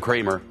after Jim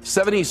Cramer,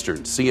 7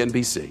 Eastern,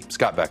 CNBC.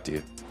 Scott, back to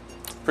you.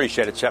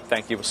 Appreciate it, Shep.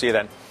 Thank you. We'll see you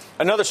then.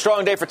 Another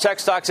strong day for tech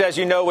stocks, as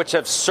you know, which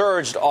have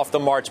surged off the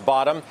March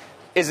bottom.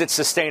 Is it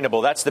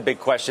sustainable? That's the big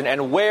question.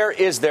 And where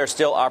is there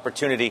still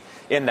opportunity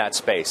in that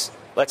space?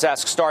 Let's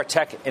ask Star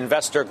Tech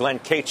investor Glen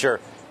Kacher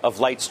of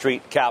Light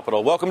Street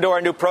Capital. Welcome to our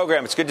new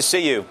program. It's good to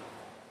see you.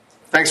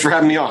 Thanks for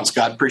having me on,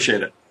 Scott.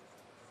 Appreciate it.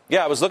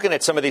 Yeah, I was looking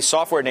at some of these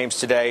software names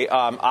today.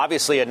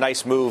 Obviously a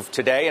nice move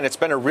today, and it's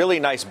been a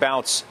really nice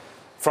bounce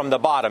from the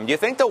bottom. Do you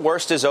think the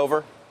worst is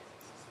over?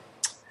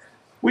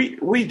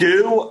 We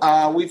do.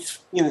 We've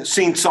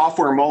seen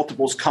software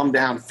multiples come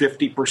down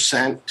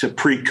 50% to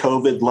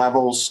pre-COVID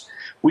levels.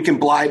 We can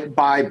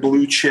buy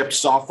blue chip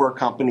software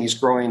companies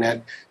growing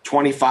at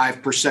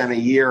 25% a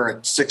year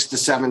at 6 to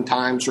 7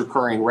 times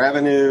recurring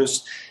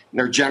revenues. And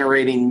they're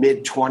generating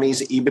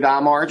mid-20s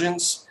EBITDA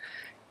margins.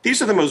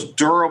 These are the most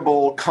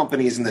durable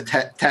companies in the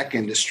tech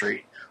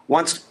industry.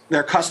 Once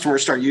their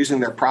customers start using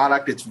their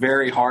product, it's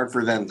very hard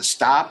for them to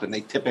stop, and they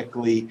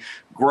typically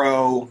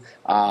grow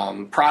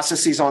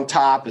processes on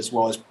top as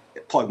well as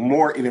plug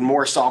even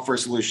more software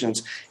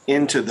solutions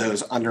into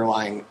those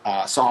underlying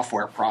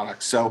software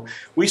products. So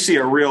we see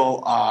a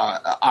real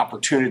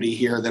opportunity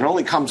here that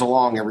only comes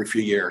along every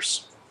few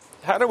years.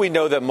 How do we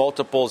know that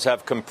multiples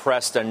have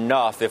compressed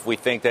enough if we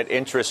think that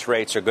interest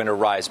rates are going to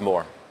rise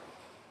more?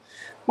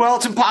 Well,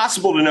 it's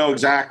impossible to know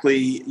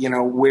exactly,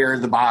 where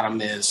the bottom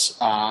is,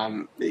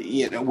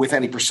 with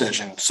any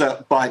precision.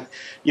 But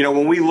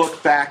when we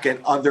look back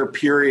at other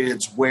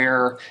periods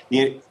where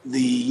the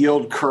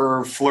yield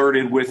curve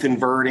flirted with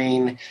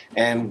inverting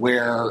and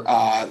where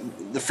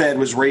the Fed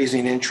was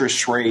raising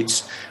interest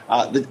rates,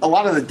 a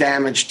lot of the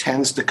damage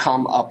tends to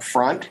come up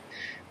front.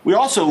 We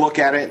also look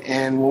at it,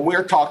 and when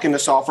we're talking to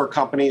software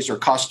companies or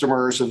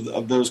customers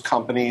of those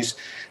companies,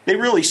 they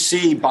really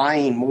see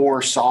buying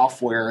more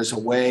software as a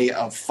way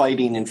of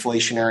fighting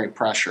inflationary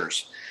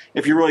pressures.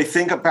 If you really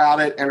think about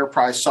it,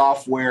 enterprise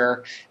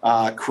software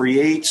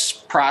creates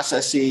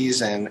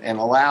processes and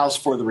allows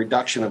for the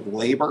reduction of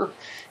labor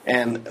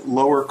and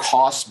lower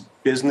cost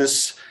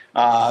business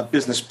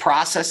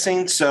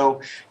processing.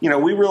 So,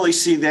 we really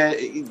see that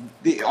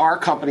our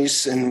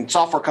companies and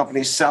software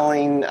companies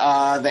selling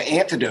the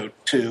antidote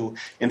to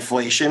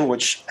inflation,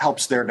 which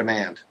helps their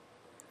demand.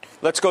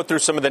 Let's go through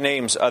some of the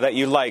names that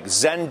you like.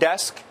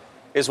 Zendesk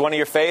is one of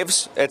your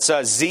faves. It's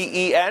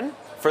Zen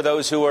for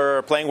those who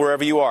are playing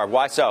wherever you are.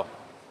 Why so?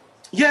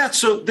 Yeah,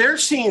 so they're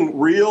seeing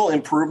real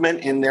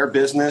improvement in their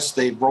business.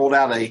 They've rolled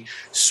out a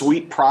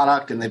suite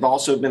product, and they've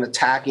also been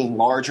attacking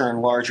larger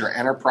and larger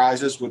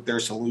enterprises with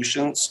their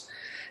solutions.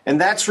 And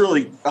that's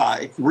really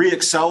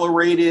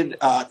reaccelerated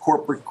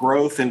corporate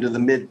growth into the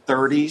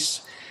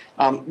mid-30s.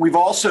 We've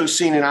also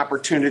seen an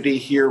opportunity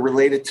here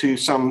related to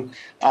some,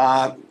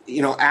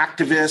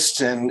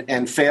 activists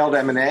and failed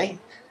M&A.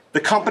 The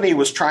company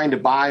was trying to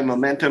buy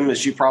momentum,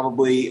 as you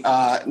probably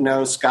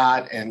know,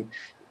 Scott, and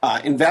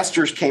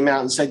investors came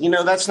out and said,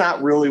 that's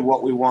not really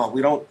what we want.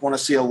 We don't want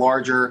to see a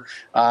larger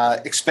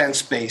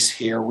expense base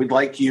here. We'd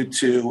like you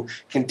to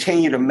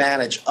continue to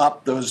manage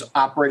up those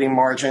operating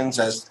margins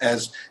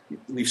as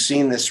we've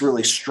seen this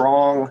really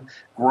strong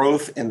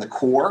growth in the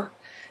core.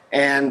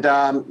 And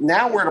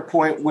now we're at a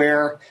point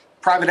where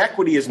private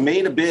equity has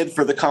made a bid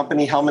for the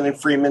company. Hellman and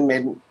Friedman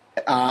made an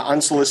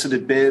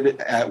unsolicited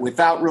bid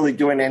without really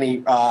doing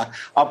any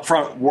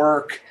upfront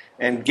work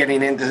and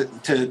getting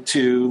into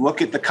to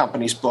look at the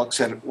company's books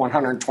at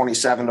 $127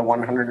 to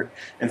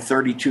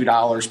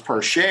 $132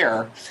 per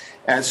share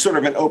as sort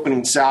of an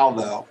opening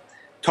salvo.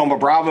 Thoma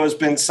Bravo has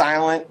been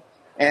silent.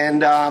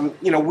 And,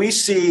 we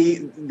see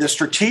the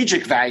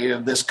strategic value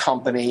of this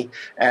company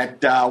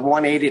at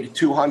 $180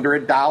 to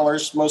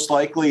 $200, most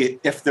likely,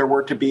 if there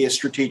were to be a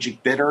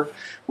strategic bidder.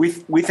 We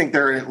think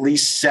there are at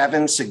least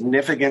 7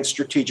 significant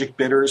strategic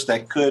bidders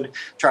that could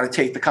try to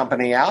take the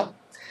company out.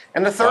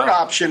 And the third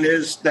option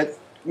is that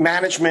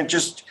management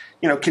just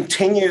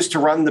continues to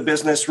run the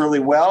business really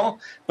well,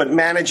 but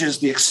manages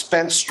the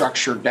expense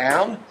structure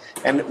down.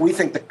 And we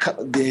think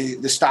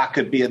the stock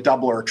could be a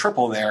double or a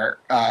triple there,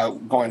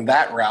 going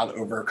that route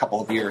over a couple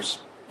of years.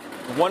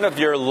 One of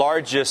your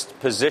largest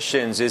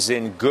positions is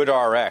in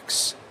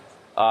GoodRx.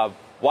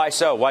 Why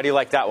so? Why do you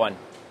like that one?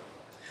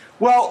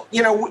 Well,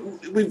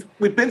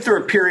 we've been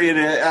through a period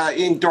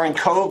during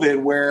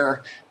COVID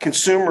where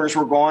consumers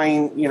were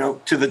going,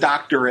 to the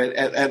doctor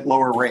at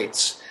lower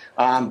rates.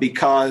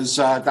 Because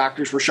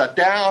doctors were shut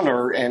down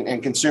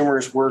and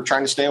consumers were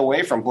trying to stay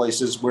away from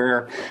places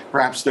where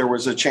perhaps there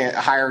was a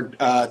higher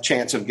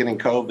chance of getting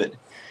COVID.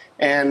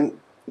 And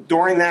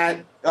during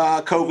that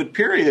COVID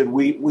period,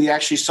 we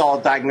actually saw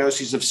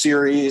diagnoses of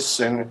serious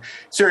and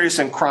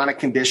chronic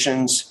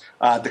conditions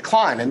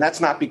decline. And that's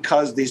not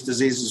because these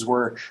diseases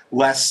were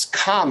less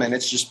common.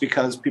 It's just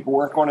because people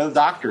weren't going to the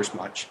doctors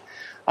much.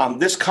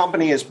 This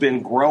company has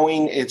been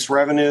growing its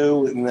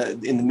revenue in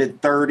the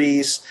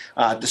mid-30s,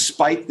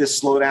 despite this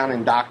slowdown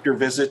in doctor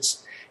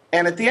visits.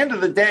 And at the end of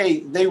the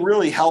day, they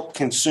really help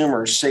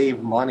consumers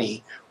save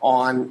money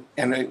on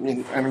and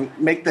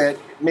make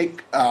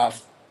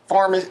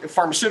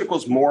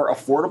pharmaceuticals more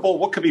affordable.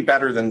 What could be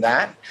better than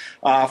that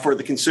for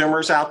the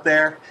consumers out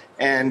there?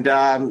 And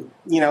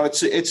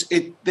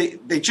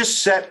they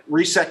just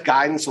reset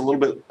guidance a little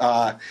bit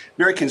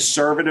very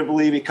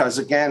conservatively because,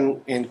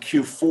 again, in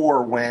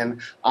Q4 when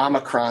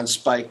Omicron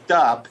spiked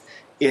up,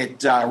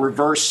 it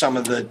reversed some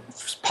of the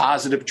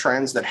positive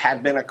trends that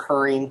had been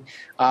occurring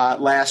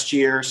last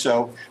year.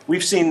 So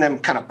we've seen them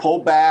kind of pull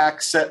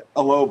back, set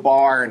a low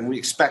bar, and we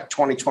expect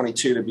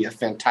 2022 to be a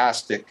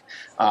fantastic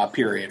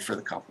period for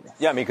the company.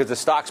 Yeah, because the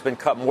stock's been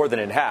cut more than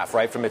in half,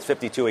 right, from its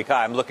 52-week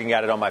high. I'm looking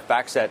at it on my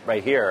fact set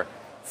right here.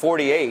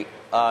 48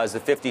 is the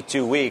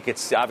 52-week.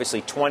 It's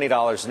obviously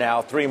 $20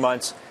 now. 3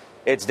 months,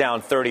 it's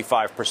down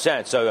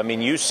 35%. So,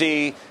 you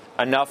see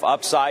enough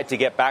upside to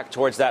get back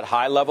towards that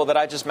high level that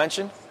I just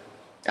mentioned?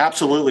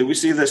 Absolutely. We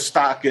see this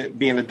stock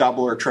being a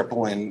double or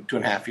triple in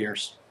 2.5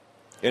 years.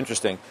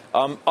 Interesting.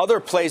 Other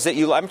plays that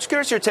I'm just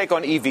curious your take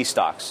on EV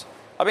stocks.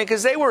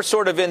 Because they were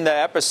sort of in the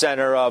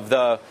epicenter of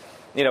the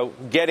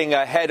getting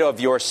ahead of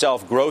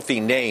yourself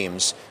growthy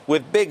names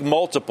with big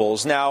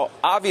multiples. Now,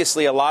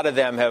 obviously, a lot of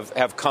them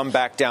have come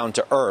back down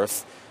to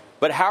earth.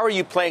 But how are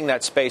you playing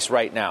that space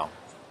right now?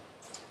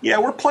 Yeah,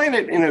 we're playing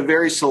it in a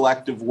very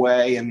selective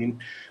way.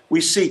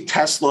 We see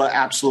Tesla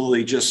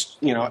absolutely just,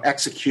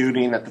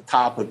 executing at the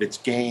top of its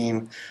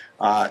game,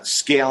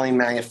 scaling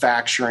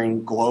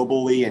manufacturing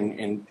globally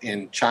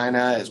in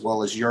China as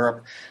well as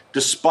Europe,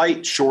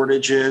 despite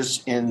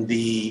shortages in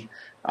the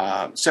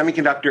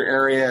semiconductor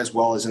area as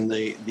well as in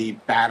the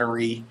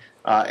battery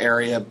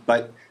area.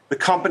 But the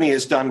company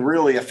has done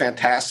really a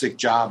fantastic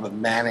job of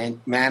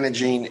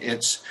managing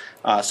its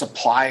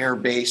supplier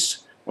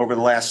base over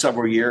the last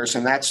several years,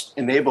 and that's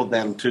enabled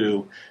them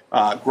to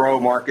grow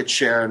market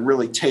share and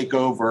really take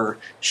over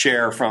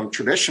share from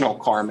traditional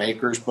car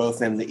makers,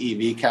 both in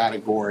the EV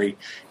category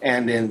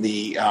and in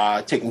the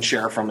taking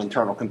share from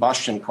internal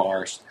combustion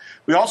cars.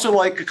 We also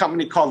like a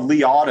company called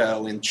Li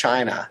Auto in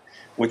China,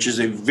 which is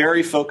a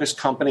very focused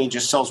company,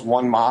 just sells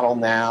one model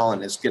now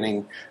and is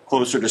getting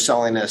closer to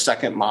selling a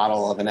second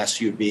model of an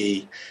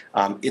SUV.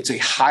 It's a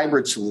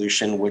hybrid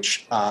solution,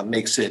 which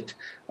makes it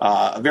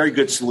a very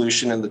good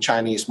solution in the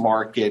Chinese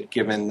market,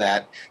 given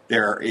that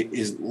there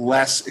is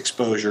less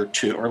exposure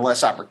to or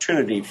less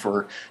opportunity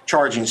for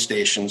charging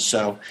stations.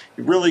 So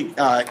it really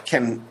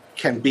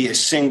can be a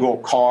single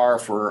car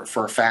for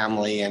a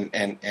family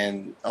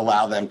and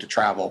allow them to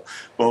travel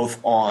both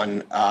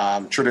on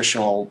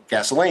traditional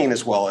gasoline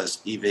as well as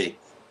EV.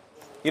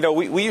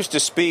 We used to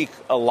speak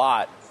a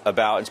lot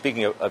about, and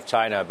speaking of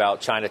China, about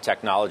China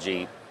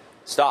technology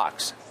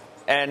stocks.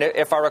 And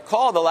if I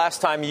recall, the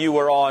last time you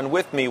were on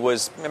with me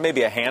was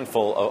maybe a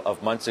handful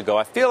of months ago.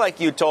 I feel like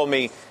you told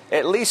me,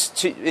 at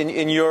least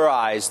in your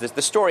eyes, that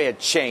the story had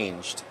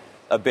changed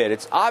a bit.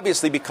 It's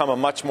obviously become a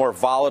much more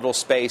volatile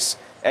space,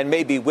 and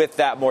maybe with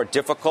that more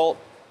difficult.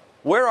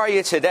 Where are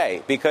you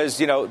today? Because,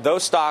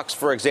 those stocks,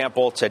 for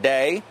example,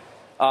 today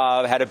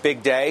had a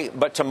big day,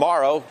 but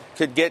tomorrow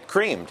could get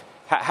creamed.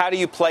 How do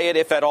you play it,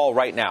 if at all,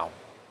 right now?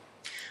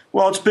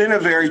 Well, it's been a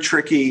very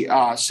tricky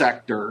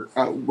sector.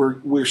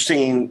 We're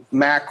seeing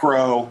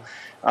macro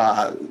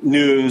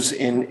news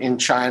in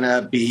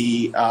China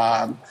be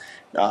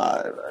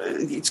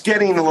it's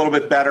getting a little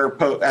bit better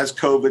as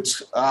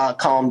COVID's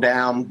calmed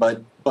down,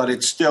 but but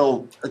it's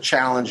still a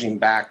challenging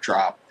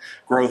backdrop,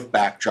 growth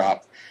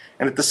backdrop.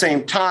 And at the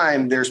same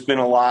time, there's been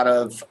a lot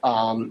of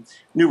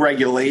new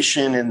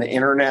regulation in the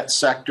internet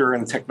sector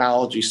and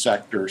technology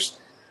sectors.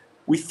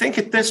 We think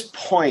at this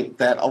point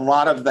that a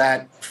lot of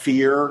that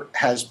fear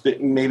has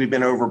maybe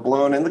been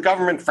overblown, and the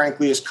government,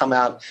 frankly, has come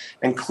out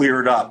and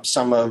cleared up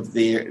some of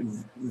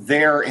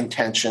their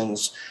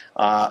intentions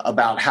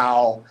about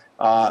how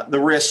the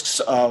risks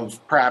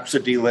of perhaps a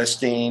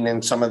delisting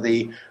and some of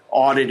the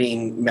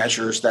auditing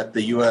measures that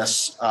the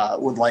U.S.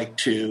 Would like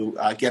to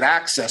get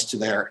access to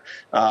their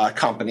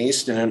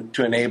companies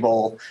to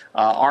enable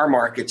our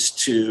markets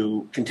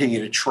to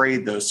continue to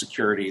trade those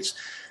securities.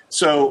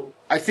 So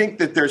I think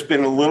that there's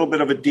been a little bit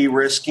of a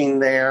de-risking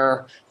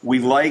there. We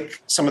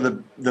like some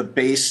of the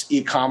base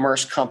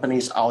e-commerce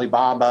companies,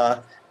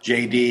 Alibaba,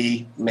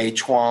 JD,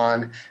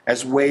 Meituan,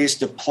 as ways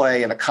to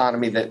play an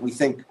economy that we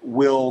think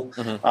will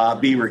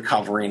be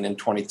recovering in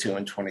 22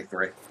 and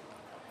 23.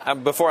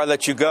 Before I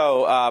let you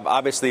go,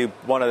 obviously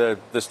one of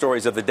the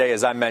stories of the day,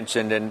 as I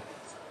mentioned, and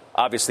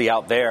obviously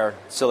out there,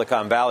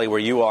 Silicon Valley, where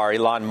you are,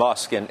 Elon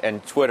Musk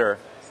and Twitter.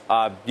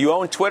 You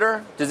own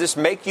Twitter? Does this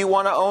make you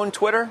want to own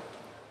Twitter?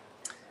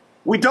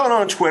 We don't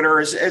own Twitter.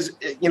 As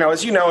you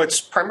know, it's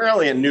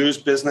primarily a news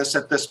business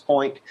at this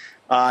point.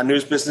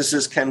 News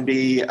businesses can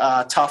be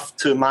tough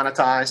to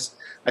monetize.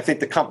 I think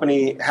the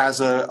company has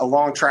a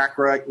long track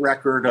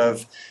record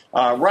of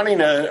running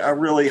a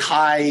really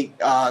high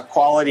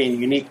quality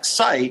and unique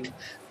site,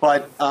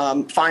 but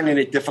finding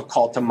it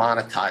difficult to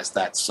monetize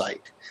that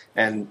site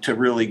and to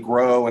really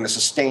grow on a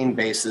sustained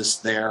basis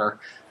their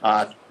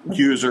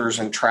users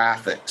and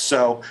traffic.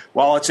 So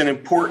while it's an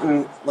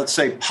important, let's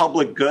say,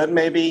 public good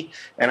maybe,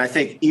 and I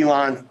think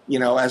Elon,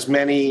 as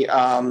many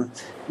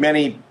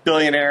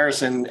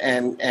billionaires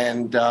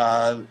and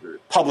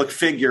public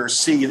figures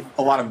see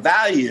a lot of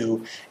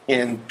value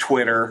in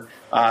Twitter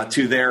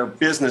to their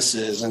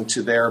businesses and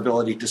to their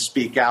ability to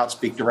speak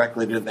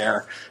directly to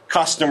their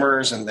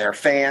customers and their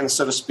fans,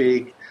 so to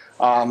speak.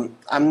 I'm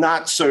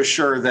not so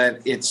sure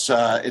that it's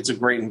a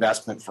great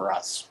investment for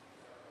us.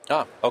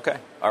 Oh, okay.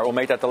 All right, we'll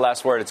make that the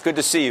last word. It's good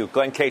to see you.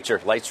 Glen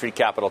Kacher, Light Street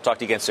Capital. Talk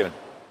to you again soon.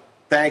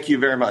 Thank you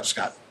very much,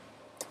 Scott.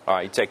 All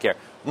right, you take care.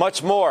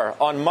 Much more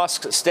on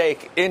Musk's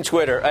stake in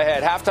Twitter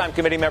ahead. Halftime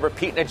committee member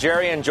Pete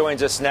Najarian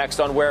joins us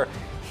next on where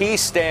he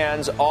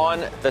stands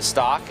on the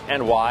stock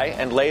and why,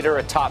 and later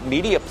a top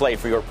media play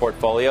for your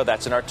portfolio.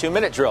 That's in our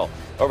 2-minute drill.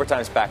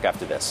 Overtime's back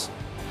after this.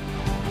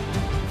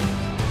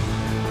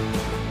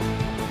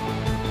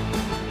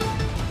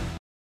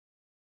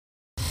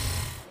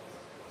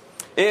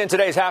 In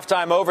today's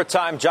halftime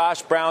overtime,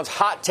 Josh Brown's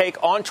hot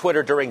take on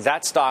Twitter during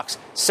that stock's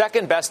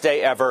second best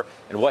day ever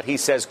and what he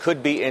says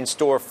could be in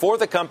store for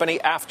the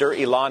company after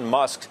Elon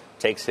Musk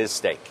takes his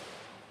stake.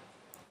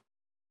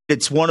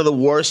 It's one of the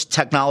worst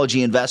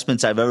technology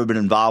investments I've ever been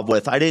involved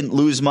with. I didn't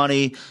lose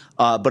money,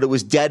 but it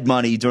was dead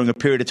money during a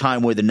period of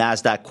time where the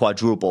Nasdaq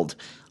quadrupled.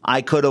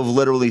 I could have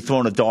literally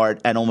thrown a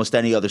dart at almost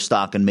any other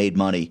stock and made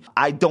money.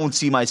 I don't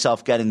see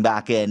myself getting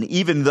back in,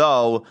 even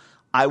though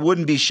I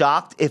wouldn't be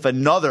shocked if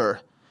another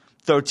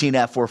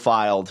 13F were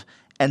filed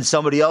and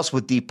somebody else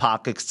with deep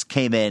pockets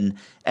came in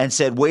and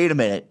said, wait a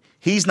minute,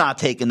 he's not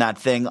taking that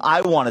thing.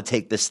 I want to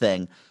take this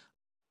thing.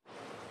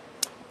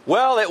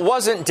 Well, it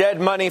wasn't dead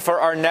money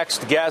for our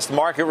next guest,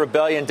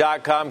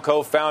 MarketRebellion.com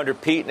co-founder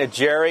Pete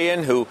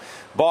Najarian, who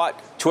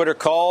bought Twitter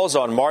calls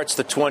on March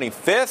the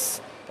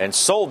 25th and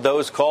sold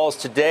those calls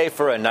today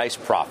for a nice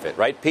profit.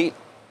 Right, Pete?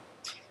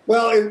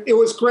 Well, it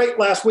was great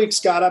last week,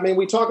 Scott. I mean,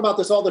 we talk about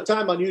this all the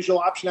time, unusual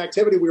option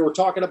activity. We were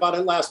talking about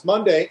it last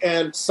Monday,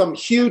 and some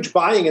huge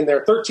buying in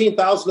there.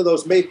 13,000 of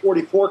those May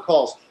 44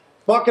 calls.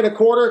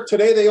 $1.25.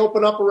 Today they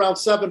open up around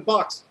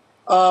 $7.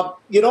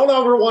 You don't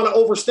ever want to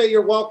overstay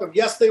your welcome.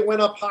 Yes, they went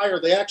up higher.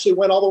 They actually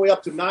went all the way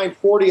up to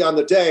 940 on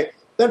the day,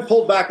 then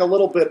pulled back a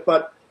little bit.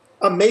 But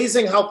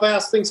amazing how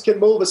fast things can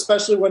move,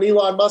 especially when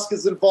Elon Musk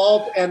is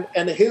involved,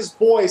 and his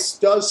voice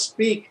does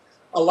speak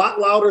a lot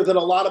louder than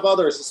a lot of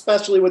others,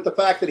 especially with the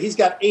fact that he's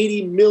got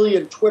 80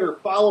 million Twitter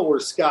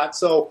followers, Scott.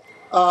 So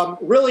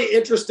really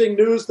interesting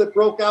news that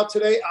broke out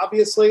today,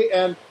 obviously,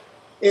 and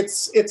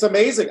it's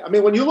amazing. I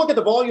mean, when you look at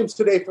the volumes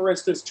today, for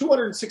instance,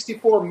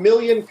 264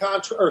 million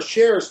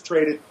shares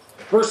traded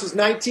versus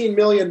 19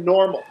 million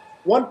normal,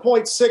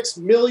 1.6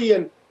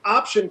 million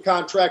option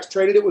contracts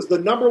traded. It was the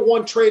number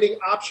one trading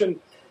option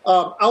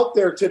out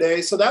there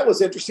today, so that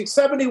was interesting.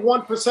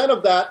 71%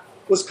 of that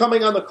was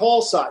coming on the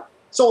call side.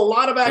 So a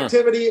lot of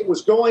activity. It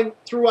was going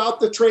throughout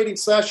the trading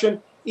session.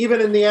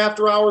 Even in the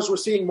after hours, we're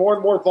seeing more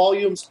and more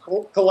volumes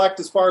collect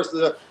as far as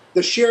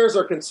the shares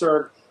are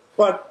concerned.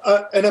 But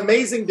an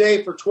amazing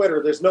day for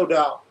Twitter, there's no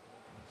doubt.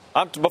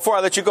 Before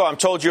I let you go, I'm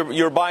told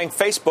you're buying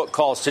Facebook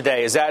calls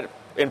today. Is that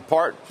in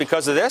part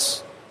because of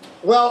this?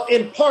 Well,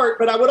 in part,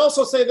 but I would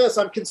also say this.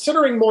 I'm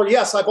considering more.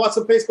 Yes, I bought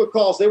some Facebook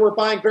calls. They were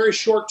buying very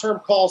short-term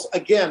calls,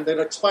 again, that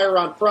expire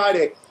on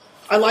Friday.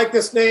 I like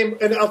this name,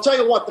 and I'll tell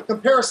you what, the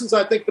comparisons,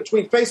 I think,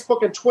 between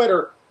Facebook and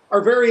Twitter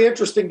are very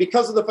interesting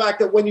because of the fact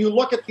that when you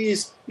look at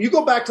these, you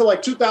go back to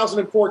like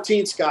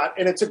 2014, Scott,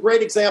 and it's a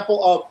great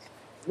example of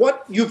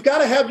what you've got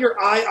to have your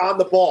eye on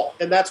the ball.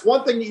 And that's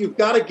one thing that you've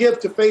got to give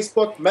to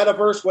Facebook,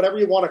 Metaverse, whatever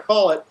you want to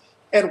call it,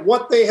 and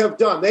what they have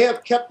done. They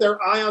have kept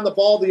their eye on the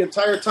ball the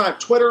entire time.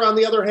 Twitter, on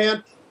the other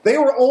hand, they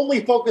were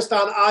only focused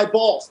on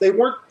eyeballs. They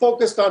weren't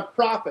focused on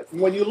profit.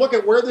 And when you look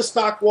at where the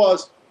stock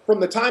was from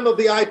the time of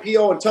the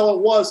IPO until it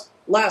was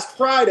last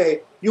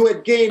Friday, you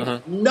had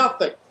gained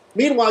nothing.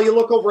 Meanwhile, you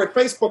look over at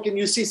Facebook and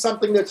you see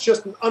something that's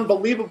just an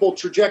unbelievable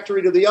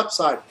trajectory to the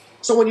upside.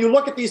 So when you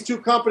look at these two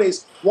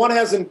companies, one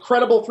has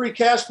incredible free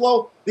cash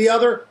flow, the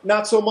other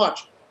not so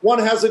much. One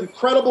has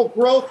incredible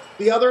growth,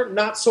 the other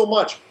not so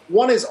much.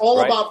 One is all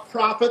about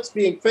profits,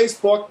 being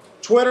Facebook.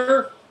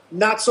 Twitter,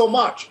 not so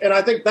much. And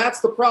I think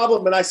that's the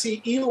problem. And I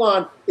see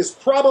Elon is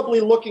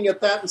probably looking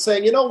at that and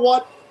saying, you know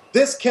what,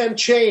 this can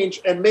change,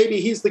 and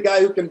maybe he's the guy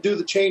who can do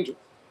the changing.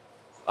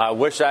 I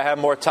wish I had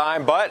more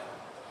time, but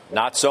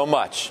not so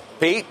much.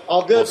 Pete,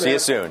 all good, we'll see you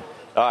soon.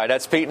 All right,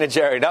 that's Pete and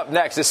Jerry. And up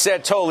next is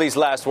Santoli's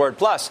last word.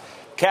 Plus,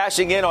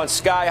 cashing in on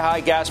sky-high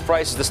gas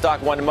prices, the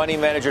stock one money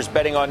manager's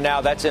betting on now.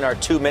 That's in our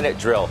 2-minute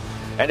drill.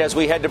 And as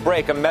we head to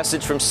break, a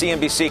message from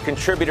CNBC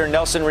contributor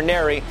Nelson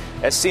Ranieri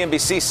as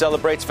CNBC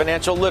celebrates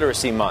Financial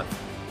Literacy Month.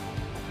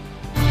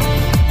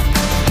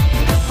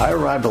 I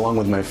arrived along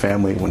with my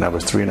family when I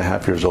was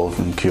 3.5 years old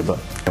from Cuba,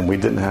 and we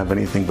didn't have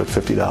anything but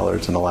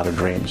 $50 and a lot of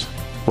dreams.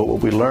 But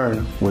what we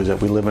learned was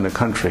that we live in a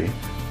country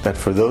that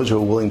for those who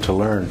are willing to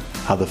learn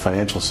how the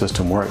financial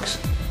system works,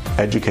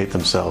 educate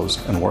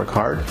themselves, and work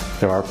hard,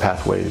 there are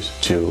pathways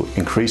to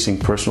increasing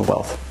personal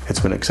wealth. It's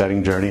been an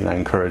exciting journey, and I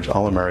encourage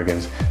all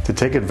Americans to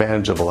take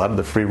advantage of a lot of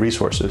the free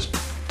resources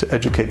to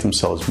educate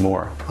themselves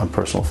more on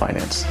personal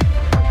finance.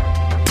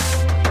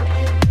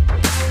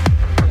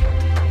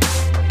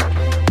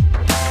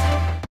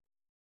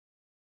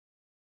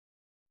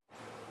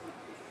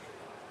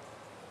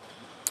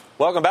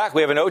 Welcome back. We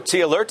have an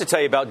OT alert to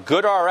tell you about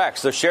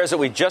GoodRx, the shares that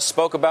we just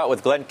spoke about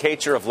with Glen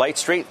Kacher of Light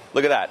Street.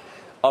 Look at that,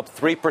 up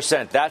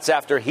 3%. That's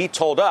after he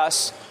told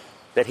us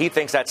that he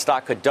thinks that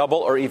stock could double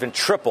or even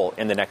triple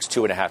in the next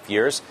 2.5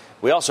 years.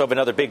 We also have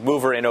another big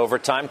mover in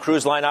overtime,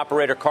 cruise line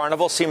operator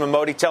Carnival. Seema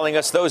Modi telling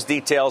us those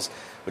details,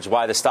 which is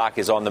why the stock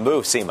is on the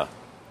move. Seema.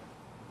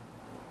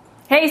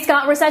 Hey,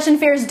 Scott, recession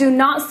fears do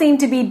not seem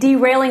to be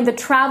derailing the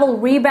travel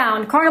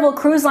rebound. Carnival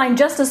Cruise Line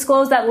just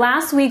disclosed that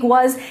last week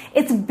was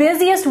its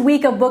busiest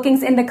week of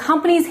bookings in the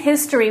company's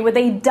history, with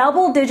a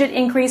double-digit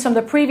increase from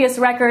the previous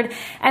record.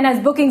 And as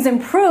bookings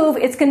improve,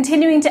 it's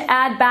continuing to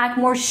add back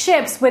more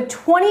ships, with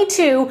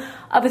 22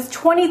 of its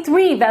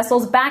 23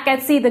 vessels back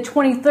at sea, the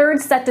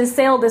 23rd set to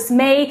sail this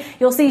May.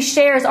 You'll see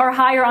shares are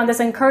higher on this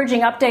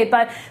encouraging update,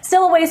 but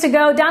still a ways to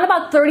go, down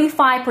about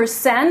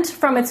 35%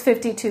 from its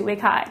 52-week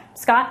high.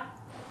 Scott?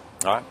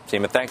 All right,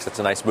 Seema, thanks. That's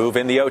a nice move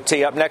in the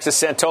OT. Up next is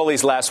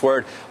Santoli's last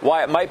word,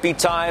 why it might be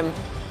time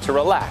to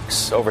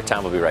relax.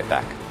 Overtime, we'll be right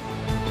back.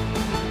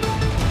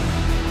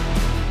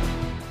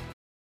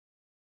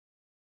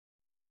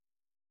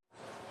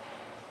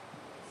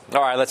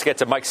 All right, let's get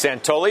to Mike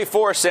Santoli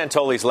for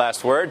Santoli's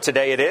last word.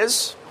 Today it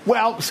is...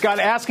 Well, Scott,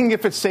 asking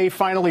if it's safe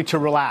finally to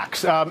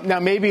relax.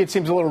 Now, maybe it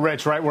seems a little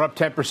rich, right? We're up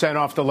 10%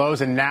 off the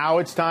lows, and now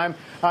it's time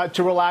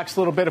to relax a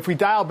little bit. If we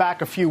dial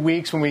back a few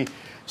weeks when we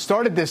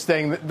started this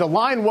thing, the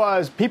line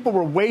was people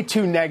were way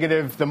too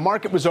negative. The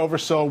market was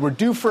oversold. We're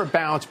due for a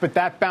bounce, but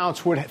that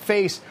bounce would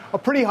face a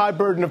pretty high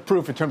burden of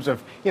proof in terms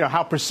of,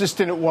 how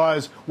persistent it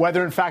was,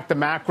 whether, in fact, the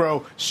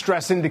macro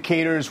stress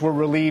indicators were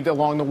relieved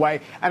along the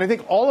way. And I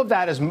think all of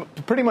that has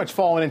pretty much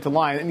fallen into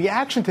line. And the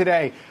action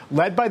today,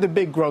 led by the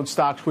big growth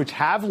stocks, which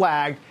have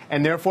lagged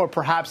and therefore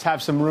perhaps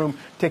have some room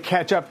to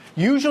catch up.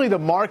 Usually the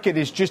market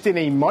is just in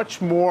a much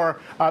more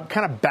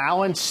kind of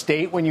balanced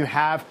state when you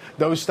have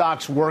those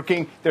stocks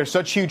working. They're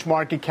such huge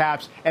market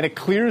caps, and it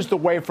clears the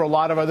way for a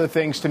lot of other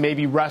things to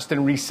maybe rest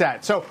and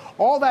reset. So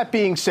all that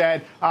being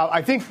said,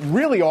 I think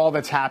really all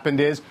that's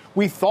happened is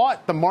we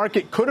thought the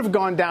market could have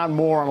gone down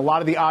more on a lot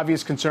of the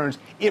obvious concerns.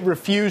 It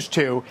refused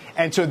to.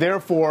 And so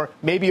therefore,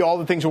 maybe all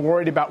the things we're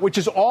worried about, which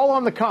is all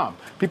on the come.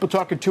 People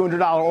talking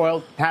 $200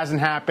 oil, hasn't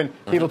happened.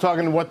 People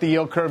talking what the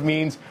yield curve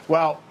means.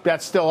 Well,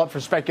 that's still up for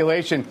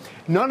speculation.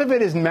 None of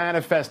it is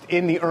manifest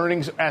in the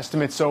earnings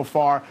estimates so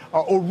far,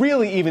 or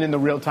really even in the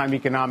real-time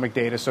economic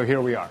data. So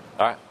here we are.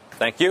 All right.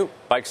 Thank you.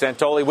 Mike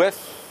Santoli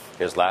with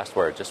his last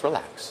word. Just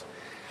relax.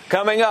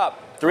 Coming up,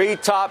 3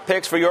 top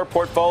picks for your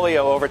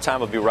portfolio.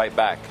 Overtime. We'll be right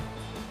back.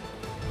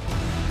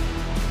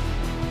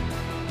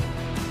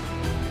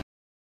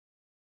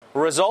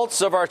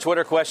 Results of our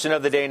Twitter question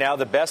of the day now.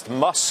 The best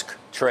Musk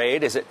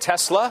trade. Is it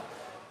Tesla,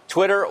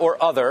 Twitter,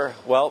 or other?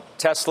 Well,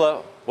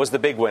 Tesla was the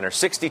big winner.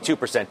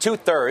 62%.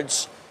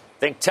 2/3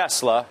 think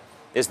Tesla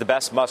is the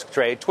best Musk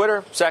trade.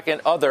 Twitter,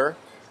 second, other.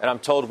 And I'm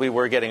told we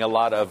were getting a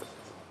lot of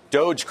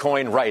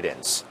Dogecoin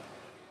write-ins.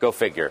 Go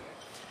figure.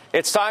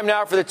 It's time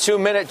now for the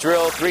 2-minute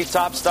drill. 3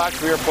 top stocks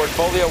for your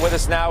portfolio. With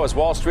us now is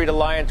Wall Street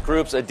Alliance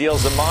Group's Adil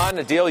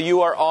Zaman. Adil,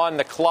 you are on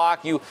the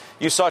clock. You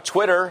saw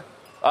Tesla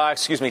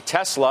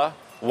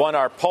won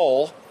our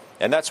poll,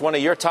 and that's one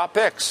of your top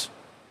picks.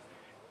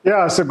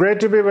 Yeah, so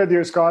great to be with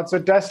you, Scott. So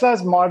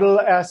Tesla's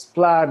Model S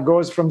Plaid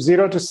goes from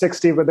 0 to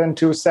 60 within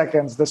 2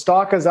 seconds. The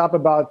stock is up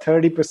about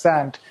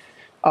 30%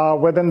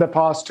 within the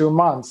past 2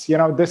 months.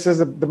 This is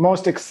the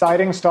most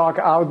exciting stock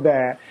out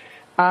there.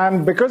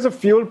 And because of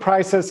fuel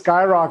prices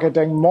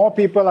skyrocketing, more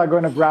people are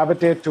going to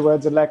gravitate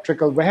towards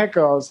electrical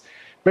vehicles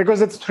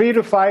because it's 3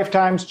 to 5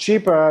 times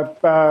cheaper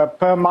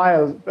per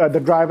mile, the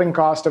driving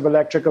cost of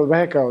electrical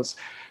vehicles.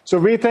 So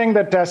we think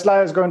that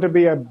Tesla is going to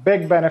be a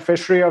big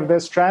beneficiary of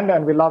this trend,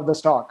 and we love the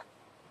stock.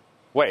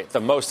 Wait, the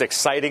most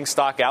exciting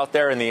stock out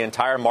there in the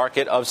entire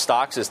market of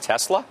stocks is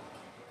Tesla?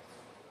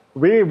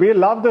 We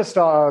love the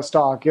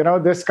stock.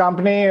 This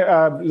company,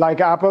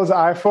 like Apple's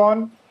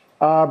iPhone,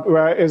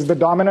 is the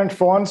dominant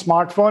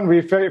smartphone.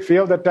 We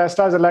feel that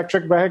Tesla's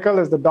electric vehicle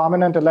is the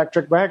dominant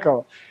electric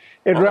vehicle.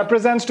 It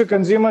represents to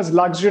consumers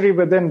luxury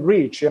within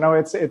reach.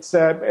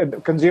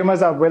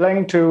 Consumers are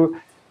willing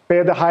to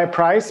pay the high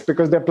price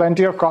because there are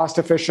plenty of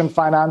cost-efficient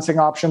financing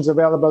options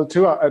available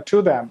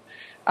to them.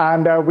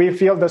 And we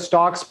feel the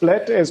stock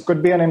split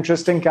could be an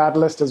interesting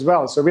catalyst as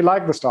well. So we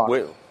like the stock.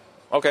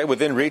 Okay,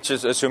 within reach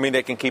is assuming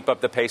they can keep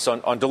up the pace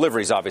on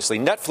deliveries, obviously.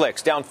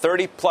 Netflix down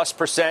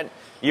 30+%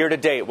 year to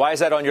date. Why is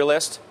that on your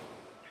list?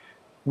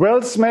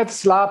 Will Smith's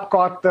slap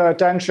caught the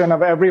attention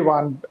of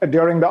everyone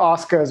during the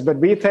Oscars, but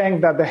we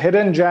think that the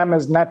hidden gem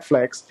is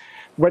Netflix.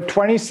 With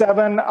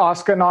 27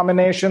 Oscar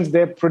nominations,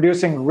 they're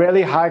producing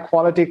really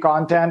high-quality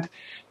content.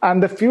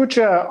 And the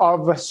future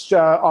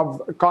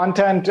of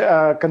content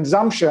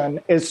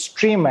consumption is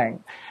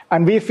streaming.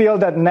 And we feel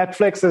that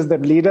Netflix is the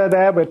leader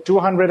there with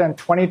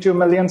 222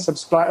 million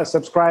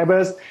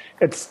subscribers.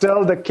 It's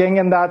still the king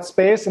in that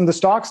space. And the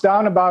stock's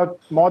down about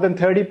more than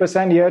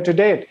 30% year to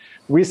date.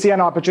 We see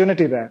an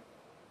opportunity there.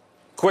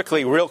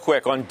 Quickly, real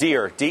quick, on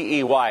Deere,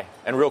 DEY.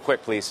 And real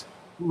quick, please.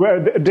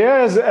 Well, Deere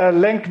is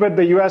linked with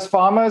the U.S.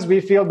 farmers.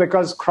 We feel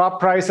because crop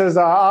prices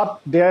are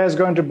up, Deere is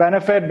going to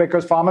benefit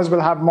because farmers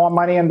will have more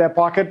money in their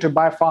pocket to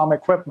buy farm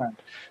equipment.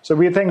 So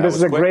we think this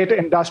is a great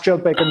industrial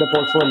pick in the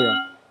portfolio.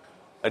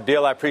 A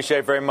deal I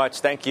appreciate very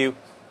much. Thank you.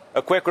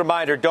 A quick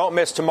reminder, don't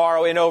miss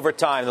tomorrow in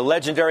overtime. The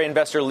legendary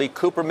investor Lee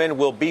Cooperman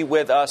will be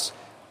with us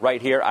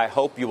right here. I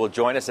hope you will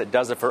join us. It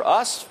does it for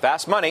us.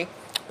 Fast Money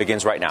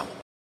begins right now.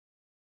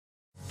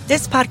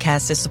 This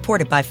podcast is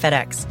supported by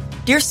FedEx.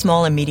 Dear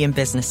small and medium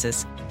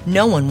businesses,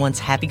 no one wants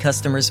happy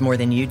customers more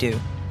than you do.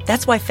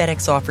 That's why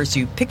FedEx offers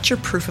you picture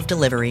proof of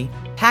delivery,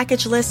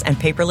 packageless and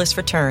paperless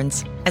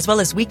returns, as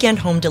well as weekend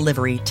home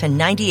delivery to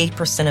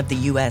 98% of the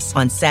U.S.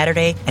 on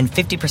Saturday and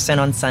 50%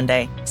 on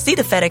Sunday. See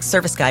the FedEx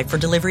service guide for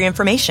delivery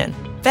information.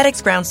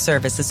 FedEx Ground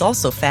service is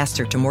also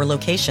faster to more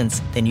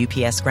locations than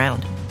UPS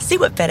Ground. See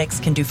what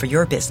FedEx can do for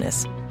your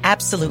business.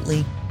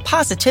 Absolutely,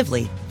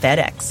 positively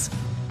FedEx.